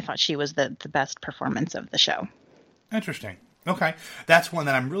 I thought she was the best performance of the show. Interesting. Okay. That's one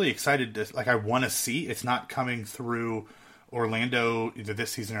that I'm really excited to, I want to see. It's not coming through Orlando either this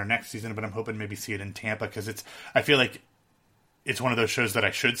season or next season, but I'm hoping maybe see it in Tampa, because I feel like it's one of those shows that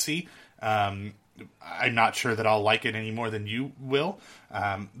I should see. I'm not sure that I'll like it any more than you will,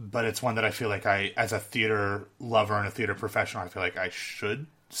 but it's one that I feel like as a theater lover and a theater professional, I feel like I should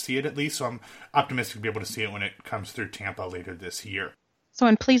see it at least. So I'm optimistic to be able to see it when it comes through Tampa later this year. So,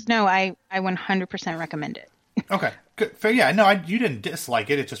 and please know, I 100% recommend it. Okay, good. Yeah, no, you didn't dislike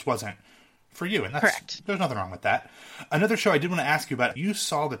it. It just wasn't for you, and that's correct. There's nothing wrong with that. Another show I did want to ask you about. You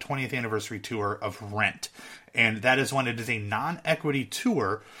saw the 20th anniversary tour of Rent, and that is one. It is a non-equity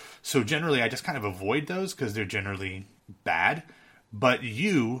tour, so generally I just kind of avoid those because they're generally bad. But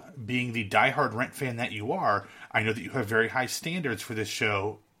you, being the diehard Rent fan that you are, I know that you have very high standards for this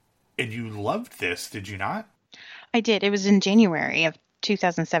show, and you loved this, did you not? I did. It was in January of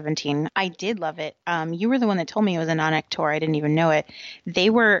 2017. I did love it. You were the one that told me it was a non-ec tour. I didn't even know it. They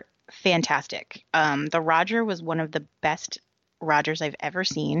were fantastic. The Roger was one of the best Rogers I've ever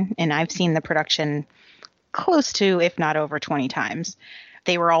seen, and I've seen the production close to, if not over 20 times.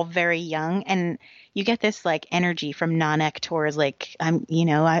 They were all very young, and you get this energy from non-ec tours.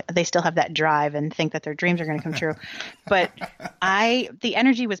 They still have that drive and think that their dreams are going to come true. But the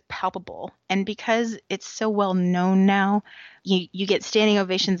energy was palpable, and because it's so well known now, you get standing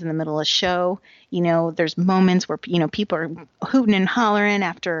ovations in the middle of the show. There's moments where people are hooting and hollering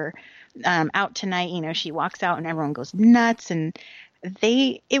after Out Tonight. She walks out and everyone goes nuts, and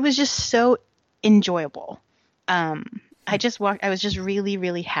it was just so enjoyable. I was just really,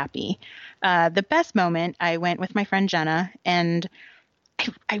 really happy. The best moment, I went with my friend Jenna, and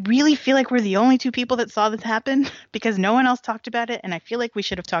I really feel like we're the only 2 people that saw this happen because no one else talked about it, and I feel like we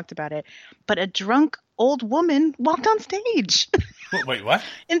should have talked about it. But a drunk old woman walked on stage. Wait, what?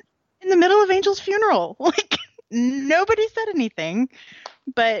 In the middle of Angel's funeral. Nobody said anything,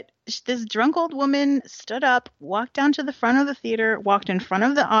 but this drunk old woman stood up, walked down to the front of the theater, walked in front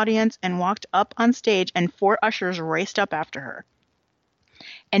of the audience, and walked up on stage, and 4 ushers raced up after her.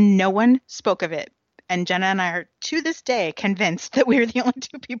 And no one spoke of it. And Jenna and I are, to this day, convinced that we were the only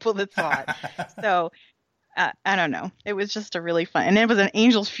 2 people that saw it. So, I don't know. It was just a really fun. And it was an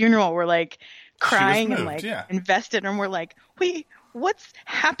Angel's funeral. We're crying moved, and invested. And we're like, wait, what's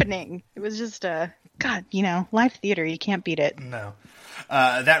happening? It was just God, live theater. You can't beat it. No.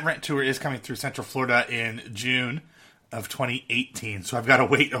 That Rent tour is coming through Central Florida in June of 2018. So I've got to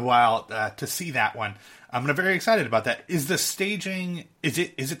wait a while to see that one. I'm very excited about that. Is the staging, is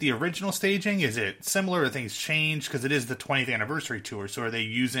it the original staging? Is it similar? Or things changed? Because it is the 20th anniversary tour. So are they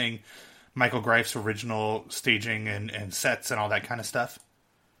using Michael Greif's original staging and sets and all that kind of stuff?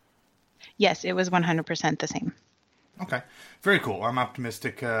 Yes, it was 100% the same. Okay. Very cool. I'm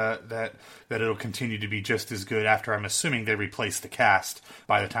optimistic that it'll continue to be just as good after, I'm assuming, they replace the cast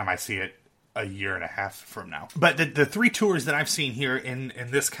by the time I see it a year and a half from now. But the 3 tours that I've seen here in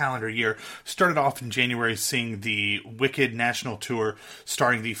this calendar year started off in January, seeing the Wicked National Tour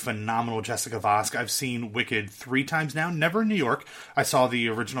starring the phenomenal Jessica Vosk. I've seen Wicked 3 times now, never in New York. I saw the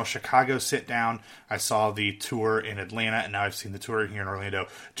original Chicago sit down. I saw the tour in Atlanta, and now I've seen the tour here in Orlando.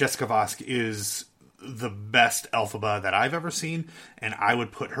 Jessica Vosk is the best Elphaba that I've ever seen, and I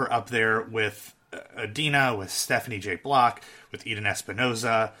would put her up there with Adina, with Stephanie J. Block, with Eden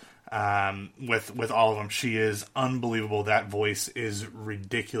Espinosa, with all of them. She is unbelievable. That voice is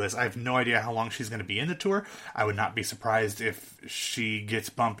ridiculous. I have no idea how long she's going to be in the tour. I would not be surprised if she gets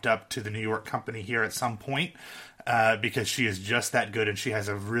bumped up to the New York company here at some point, because she is just that good, and she has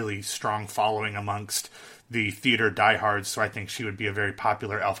a really strong following amongst the theater diehards, so I think she would be a very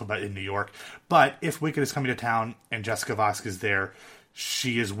popular Elphaba in New York. But if Wicked is coming to town and Jessica Vosk is there,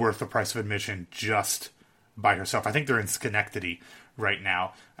 she is worth the price of admission just by herself. I think they're in Schenectady right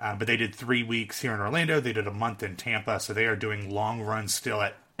now, but they did 3 weeks here in Orlando. They did a month in Tampa, so they are doing long runs still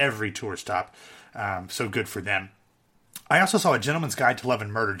at every tour stop, so good for them. I also saw A Gentleman's Guide to Love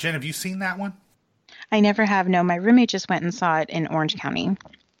and Murder. Jen, have you seen that one? I never have. No, my roommate just went and saw it in Orange County.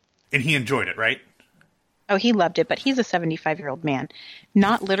 And he enjoyed it, right? Oh, he loved it, but he's a 75-year-old man.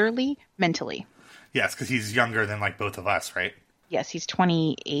 Not literally, mentally. Yes, because he's younger than like both of us, right? Yes, he's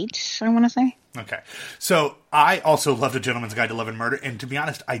 28, I want to say. Okay. So I also loved A Gentleman's Guide to Love and Murder, and to be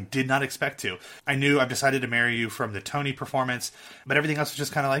honest, I did not expect to. I knew I've Decided to Marry You from the Tony performance, but everything else was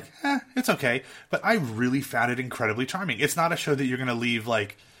just kind of like, it's okay. But I really found it incredibly charming. It's not a show that you're going to leave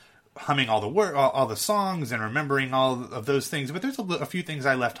like humming all the songs and remembering all of those things, but there's a few things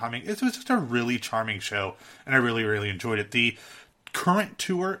I left humming. It was just a really charming show, and I really, really enjoyed it. The current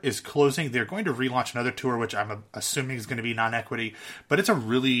tour is closing. They're going to relaunch another tour, which I'm assuming is going to be non-equity, but it's a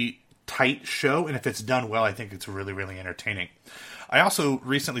really tight show, and if it's done well, I think it's really, really entertaining. I also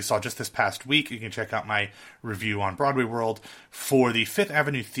recently saw, just this past week, you can check out my review on Broadway World, for the Fifth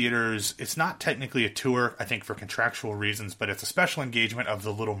Avenue Theaters. It's not technically a tour, I think for contractual reasons, but it's a special engagement of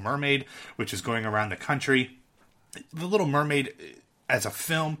The Little Mermaid, which is going around the country. The Little Mermaid, as a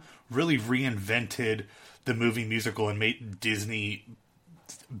film, really reinvented the movie musical and made Disney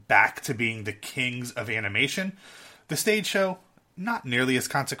back to being the kings of animation. The stage show, not nearly as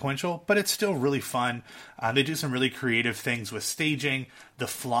consequential, but it's still really fun. They do some really creative things with staging. The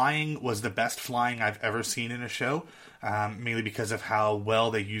flying was the best flying I've ever seen in a show, mainly because of how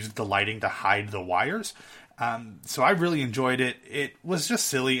well they used the lighting to hide the wires. So I really enjoyed it. It was just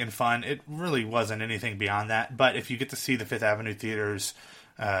silly and fun. It really wasn't anything beyond that. But if you get to see the Fifth Avenue Theater's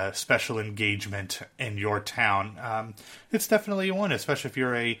special engagement in your town, it's definitely one,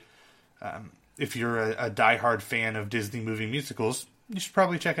 especially if you're a diehard fan of Disney movie musicals. You should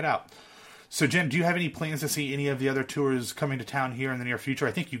probably check it out. So, Jen, do you have any plans to see any of the other tours coming to town here in the near future?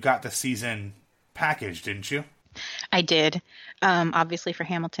 I think you got the season package, didn't you? I did. Obviously, for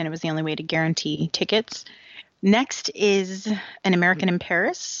Hamilton, it was the only way to guarantee tickets. Next is An American in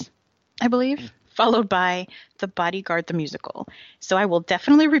Paris, I believe, followed by The Bodyguard the Musical. So I will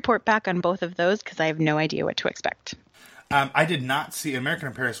definitely report back on both of those because I have no idea what to expect. I did not see American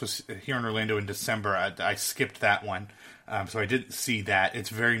in Paris. Was here in Orlando in December. I skipped that one, so I didn't see that. It's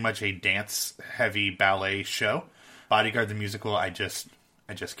very much a dance-heavy ballet show. Bodyguard the Musical, I just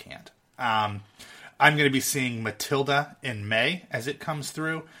can't. I'm going to be seeing Matilda in May as it comes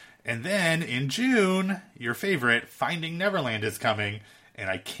through, and then in June, your favorite, Finding Neverland is coming, and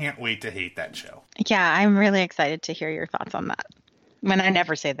I can't wait to hate that show. Yeah, I'm really excited to hear your thoughts on that. When I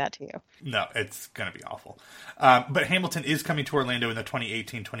never say that to you. No, it's going to be awful. But Hamilton is coming to Orlando in the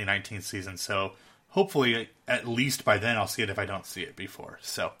 2018-2019 season, so hopefully at least by then I'll see it if I don't see it before.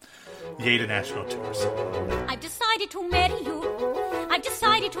 So, yay to national tours. I've decided to marry you. I've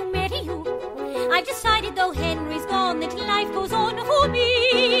decided to marry you. I've decided though Henry's gone that life goes on for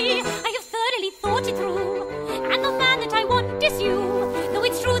me. I have thoroughly thought it through, and the man that I want is you. Though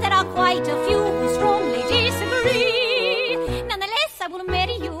it's true there are quite a few who strongly disagree. I will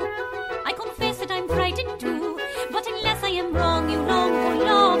marry you. I confess that I'm frightened too. But unless I am wrong, you long for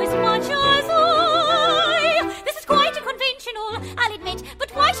love as much as I. This is quite unconventional, I'll admit. But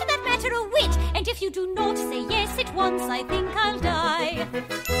why should that matter a whit? And if you do not say yes at once, I think I'll die.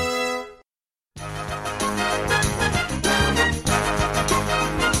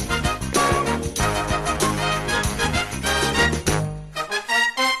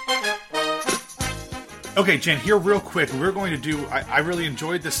 Okay, Jen, here real quick, we're going to do, I really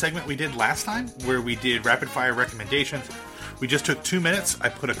enjoyed the segment we did last time, where we did rapid fire recommendations. We just took 2 minutes. I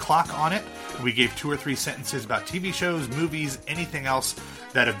put a clock on it. We gave 2 or 3 sentences about TV shows, movies, anything else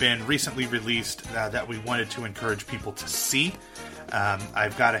that have been recently released that we wanted to encourage people to see.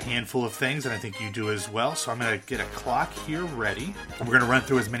 I've got a handful of things, and I think you do as well, so I'm going to get a clock here ready. We're going to run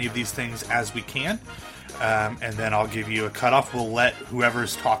through as many of these things as we can, and then I'll give you a cutoff. We'll let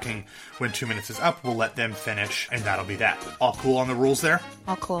whoever's talking when 2 minutes is up, we'll let them finish, and that'll be that. All cool on the rules there?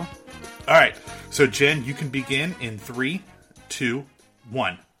 All cool. All right, so Jen, you can begin in 3, 2,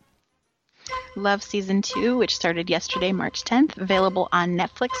 1. Love Season 2, which started yesterday, March 10th, available on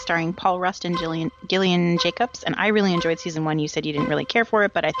Netflix, starring Paul Rust and Gillian Jacobs. And I really enjoyed Season 1. You said you didn't really care for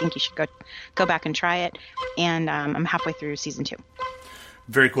it, but I think you should go back and try it. And I'm halfway through Season 2.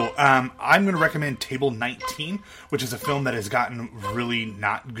 Very cool. I'm going to recommend Table 19, which is a film that has gotten really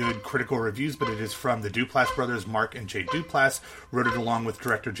not good critical reviews, but it is from the Duplass brothers, Mark and Jay Duplass. Wrote it along with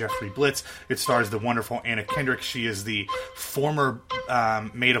director Jeffrey Blitz. It stars the wonderful Anna Kendrick. She is the former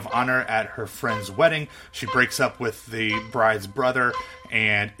maid of honor at her friend's wedding. She breaks up with the bride's brother,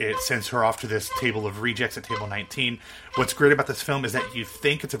 and it sends her off to this table of rejects at Table 19. What's great about this film is that you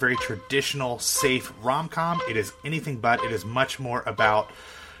think it's a very traditional, safe rom-com. It is anything but. It is much more about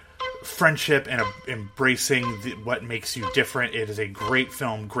friendship and embracing what makes you different. It is a great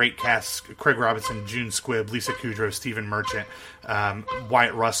film, great cast: Craig Robinson, June Squibb, Lisa Kudrow, Stephen Merchant,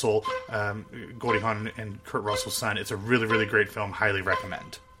 Wyatt Russell, Goldie Hawn, and Kurt Russell's son. It's a really, really great film. Highly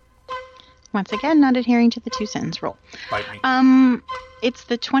recommend. Once again, not adhering to the 2-sentence rule. Bite me. It's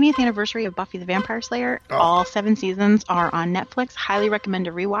the 20th anniversary of Buffy the Vampire Slayer. Oh. All 7 seasons are on Netflix. Highly recommend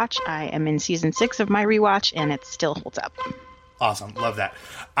a rewatch. I am in Season 6 of my rewatch, and it still holds up. Awesome. Love that.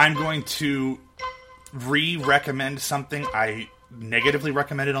 I'm going to recommend something I negatively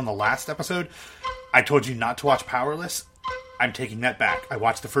recommended on the last episode. I told you not to watch Powerless. I'm taking that back. I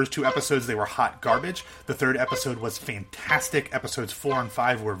watched the first 2 episodes. They were hot garbage. The 3rd episode was fantastic. Episodes 4 and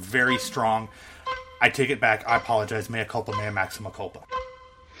 5 were very strong. I take it back. I apologize. Mea culpa, mea maxima culpa.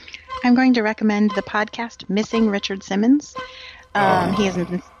 I'm going to recommend the podcast Missing Richard Simmons. He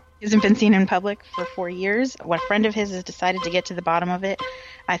hasn't been seen in public for 4 years. A friend of his has decided to get to the bottom of it.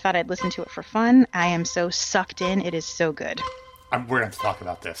 I thought I'd listen to it for fun. I am so sucked in. It is so good. We're going to have to talk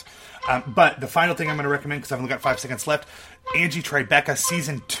about this. But the final thing I'm going to recommend, because I've only got 5 seconds left, Angie Tribeca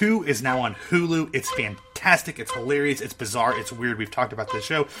Season 2 is now on Hulu. It's fantastic. It's hilarious. It's bizarre. It's weird. We've talked about this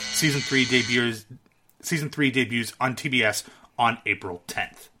show. Season 3 debuts on TBS on April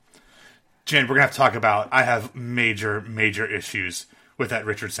 10th. Jen, we're going to have to talk about, I have major, major issues with that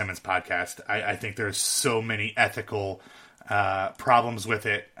Richard Simmons podcast. I think there's so many ethical problems with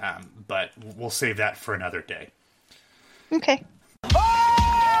it, but we'll save that for another day. Okay.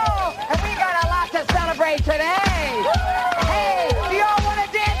 Oh! And we got a lot to celebrate today! Hey, do y'all want to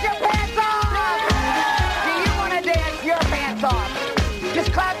dance your pants off? Do you want to dance your pants off?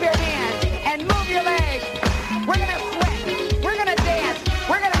 Just clap your hands and move your legs. We're going to sweat. We're going to dance.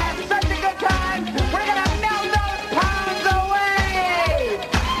 We're going to have such a good time. We're going to melt those pounds away.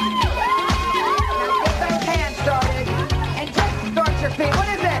 Now get those hands started and just start your feet. What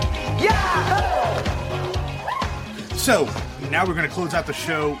is it? Yahoo! So, now we're going to close out the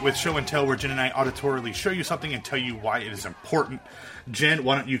show with Show and Tell, where Jen and I auditorily show you something and tell you why it is important. Jen,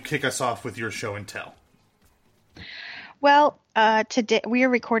 why don't you kick us off with your Show and Tell? Well, today we are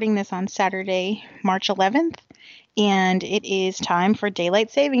recording this on Saturday, March 11th, and it is time for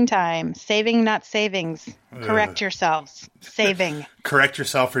Daylight Saving Time. Saving, not savings. Correct yourselves. Saving. Correct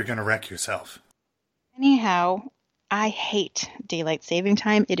yourself or you're going to wreck yourself. Anyhow, I hate Daylight Saving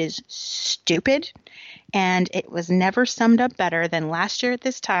Time. It is stupid. And it was never summed up better than last year at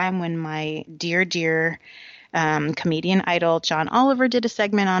this time when my dear comedian idol John Oliver did a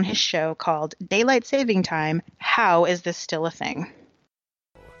segment on his show called Daylight Saving Time. How is this still a thing?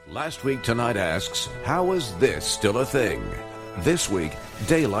 Last Week Tonight asks, how is this still a thing? This week,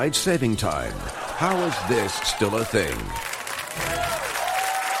 Daylight Saving Time. How is this still a thing?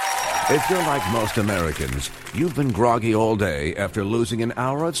 If you're like most Americans, you've been groggy all day after losing an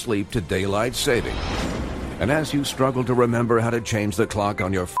hour of sleep to daylight saving. And as you struggle to remember how to change the clock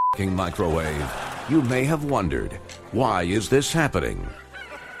on your f***ing microwave, you may have wondered, why is this happening?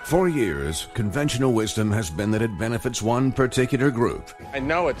 For years, conventional wisdom has been that it benefits one particular group. I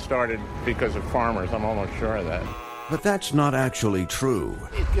know it started because of farmers. I'm almost sure of that. But that's not actually true.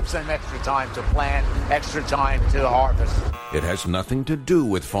 It gives them extra time to plant, extra time to harvest. It has nothing to do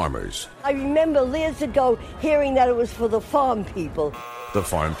with farmers. I remember years ago hearing that it was for the farm people. The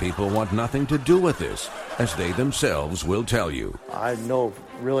farm people want nothing to do with this, as they themselves will tell you. I know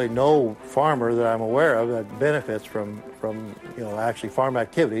really no farmer that I'm aware of that benefits from actually farm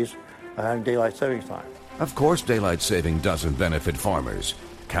activities and daylight savings time. Of course daylight saving doesn't benefit farmers.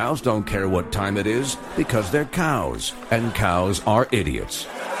 Cows don't care what time it is because they're cows, and cows are idiots.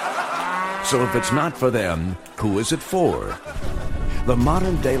 So if it's not for them, who is it for? The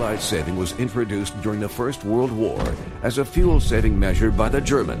modern daylight saving was introduced during the First World War as a fuel-saving measure by the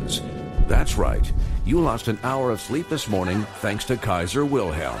Germans. That's right. You lost an hour of sleep this morning thanks to Kaiser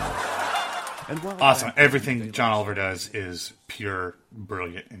Wilhelm. Awesome. Everything John Oliver does is pure,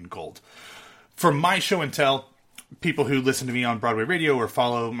 brilliant, and gold. For my show and tell, people who listen to me on Broadway Radio or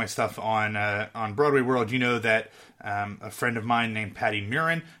follow my stuff on Broadway World, you know that a friend of mine named Patty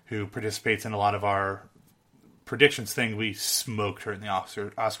Murin, who participates in a lot of our predictions thing, we smoked her in the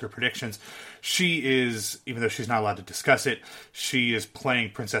Oscar predictions. She is, even though she's not allowed to discuss it, she is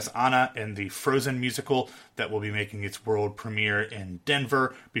playing Princess Anna in the Frozen musical that will be making its world premiere in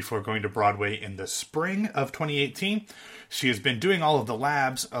Denver before going to Broadway in the spring of 2018. She has been doing all of the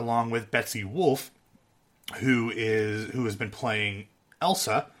labs along with Betsy Wolfe, who has been playing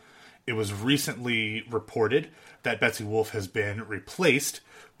Elsa. It was recently reported that Betsy Wolfe has been replaced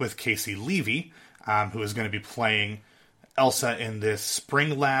with Casey Levy, who is going to be playing Elsa in this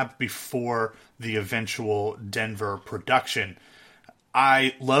spring lab before the eventual Denver production.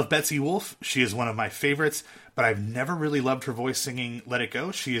 I love Betsy Wolfe. She is one of my favorites, but I've never really loved her voice singing Let It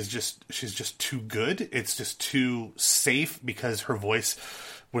Go. She's just too good. It's just too safe because her voice,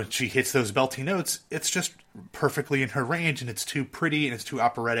 when she hits those belty notes, it's just perfectly in her range, and it's too pretty and it's too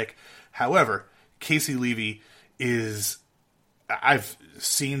operatic. However, Casey Levy is... I've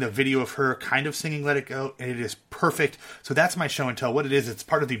seen the video of her kind of singing Let It Go, and it is perfect. So that's my show and tell. What it is, it's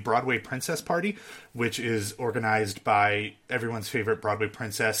part of the Broadway Princess Party, which is organized by everyone's favorite Broadway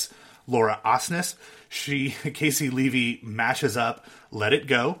princess, Laura Osnes. Casey Levy mashes up Let It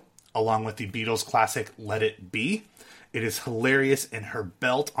Go, along with the Beatles classic Let It Be. It is hilarious, and her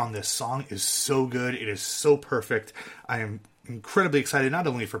belt on this song is so good. It is so perfect. I am incredibly excited, not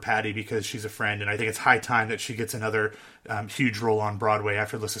only for Patty because she's a friend, and I think it's high time that she gets another huge role on Broadway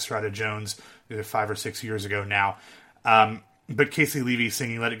after Lysistrata Jones 5 or 6 years ago now. But Casey Levy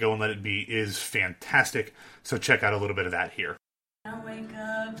singing Let It Go and Let It Be is fantastic, so check out a little bit of that here. I wake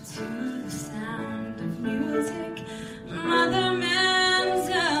up to the sound of music. Mother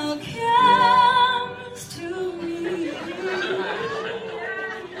Mansell comes to me.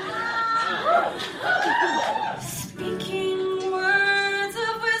 Speaking words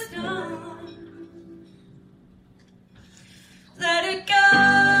of wisdom. Let it go,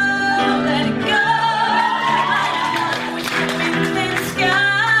 let it go. Wind and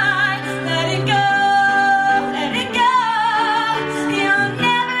sky, let it go, let it go. You'll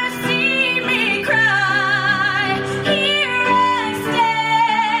never see me cry. Here I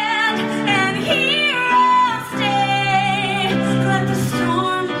stand, and here I'll stay. Let the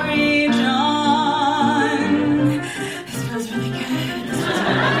storm rage on. This feels really good. This feels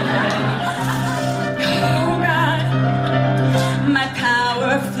really good. Oh God, my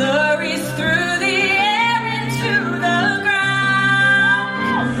power flurries through the air into the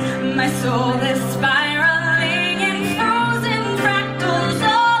ground. My soul is spiraling in frozen fractals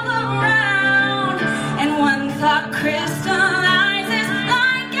all around, and one thought crystallizes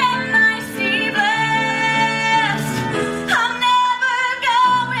like an icy blast. I'm never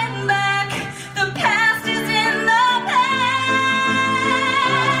going back. The past is in the past.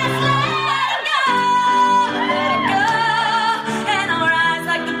 Let it go, and I'll rise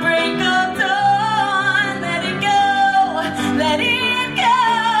like the break of dawn. Let it go, let it go.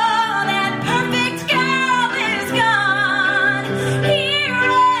 That perfect girl is gone. Here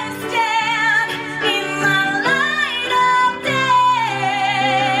I stand in my light of day.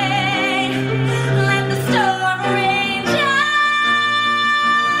 Let the storm rage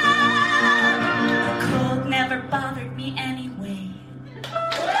on. Cold never bothered me anyway.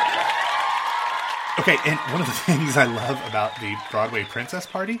 Okay, and one of the things I love about the Broadway Princess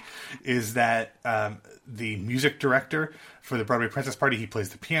Party is that the music director for the Broadway Princess Party, he plays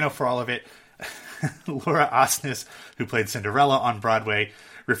the piano for all of it. Laura Osnes, who played Cinderella on Broadway,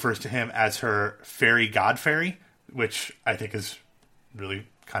 refers to him as her fairy godfairy, which I think is really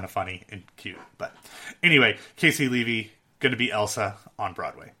kind of funny and cute. But anyway, Casey Levy, going to be Elsa on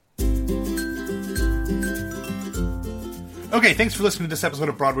Broadway. Okay, thanks for listening to this episode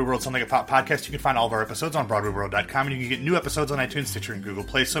of Broadway World Something Like a Pop podcast. You can find all of our episodes on BroadwayWorld.com, and you can get new episodes on iTunes, Stitcher, and Google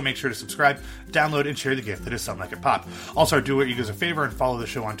Play, so make sure to subscribe, download, and share the gift that is Something Like a Pop. Also, do you guys a favor and follow the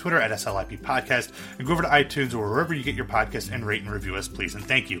show on Twitter at SLIP Podcast, and go over to iTunes or wherever you get your podcast and rate and review us, please, and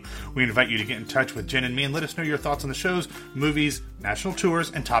thank you. We invite you to get in touch with Jen and me and let us know your thoughts on the shows, movies, national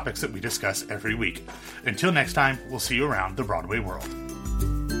tours, and topics that we discuss every week. Until next time, we'll see you around the Broadway world.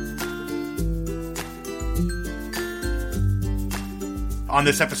 On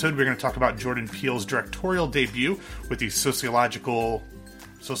this episode, we're going to talk about Jordan Peele's directorial debut with the sociological?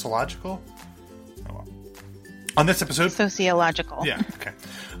 Oh, well. On this episode... Sociological. Yeah, okay.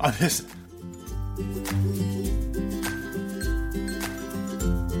 On this...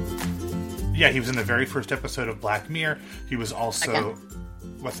 Yeah, he was in the very first episode of Black Mirror. He was also... Second.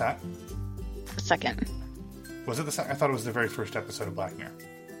 What's that? The second. Was it the second? I thought it was the very first episode of Black Mirror.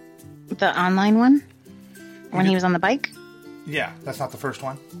 The online one? When he was on the bike? Yeah, that's not the first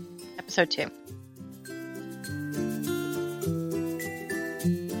one. Episode 2.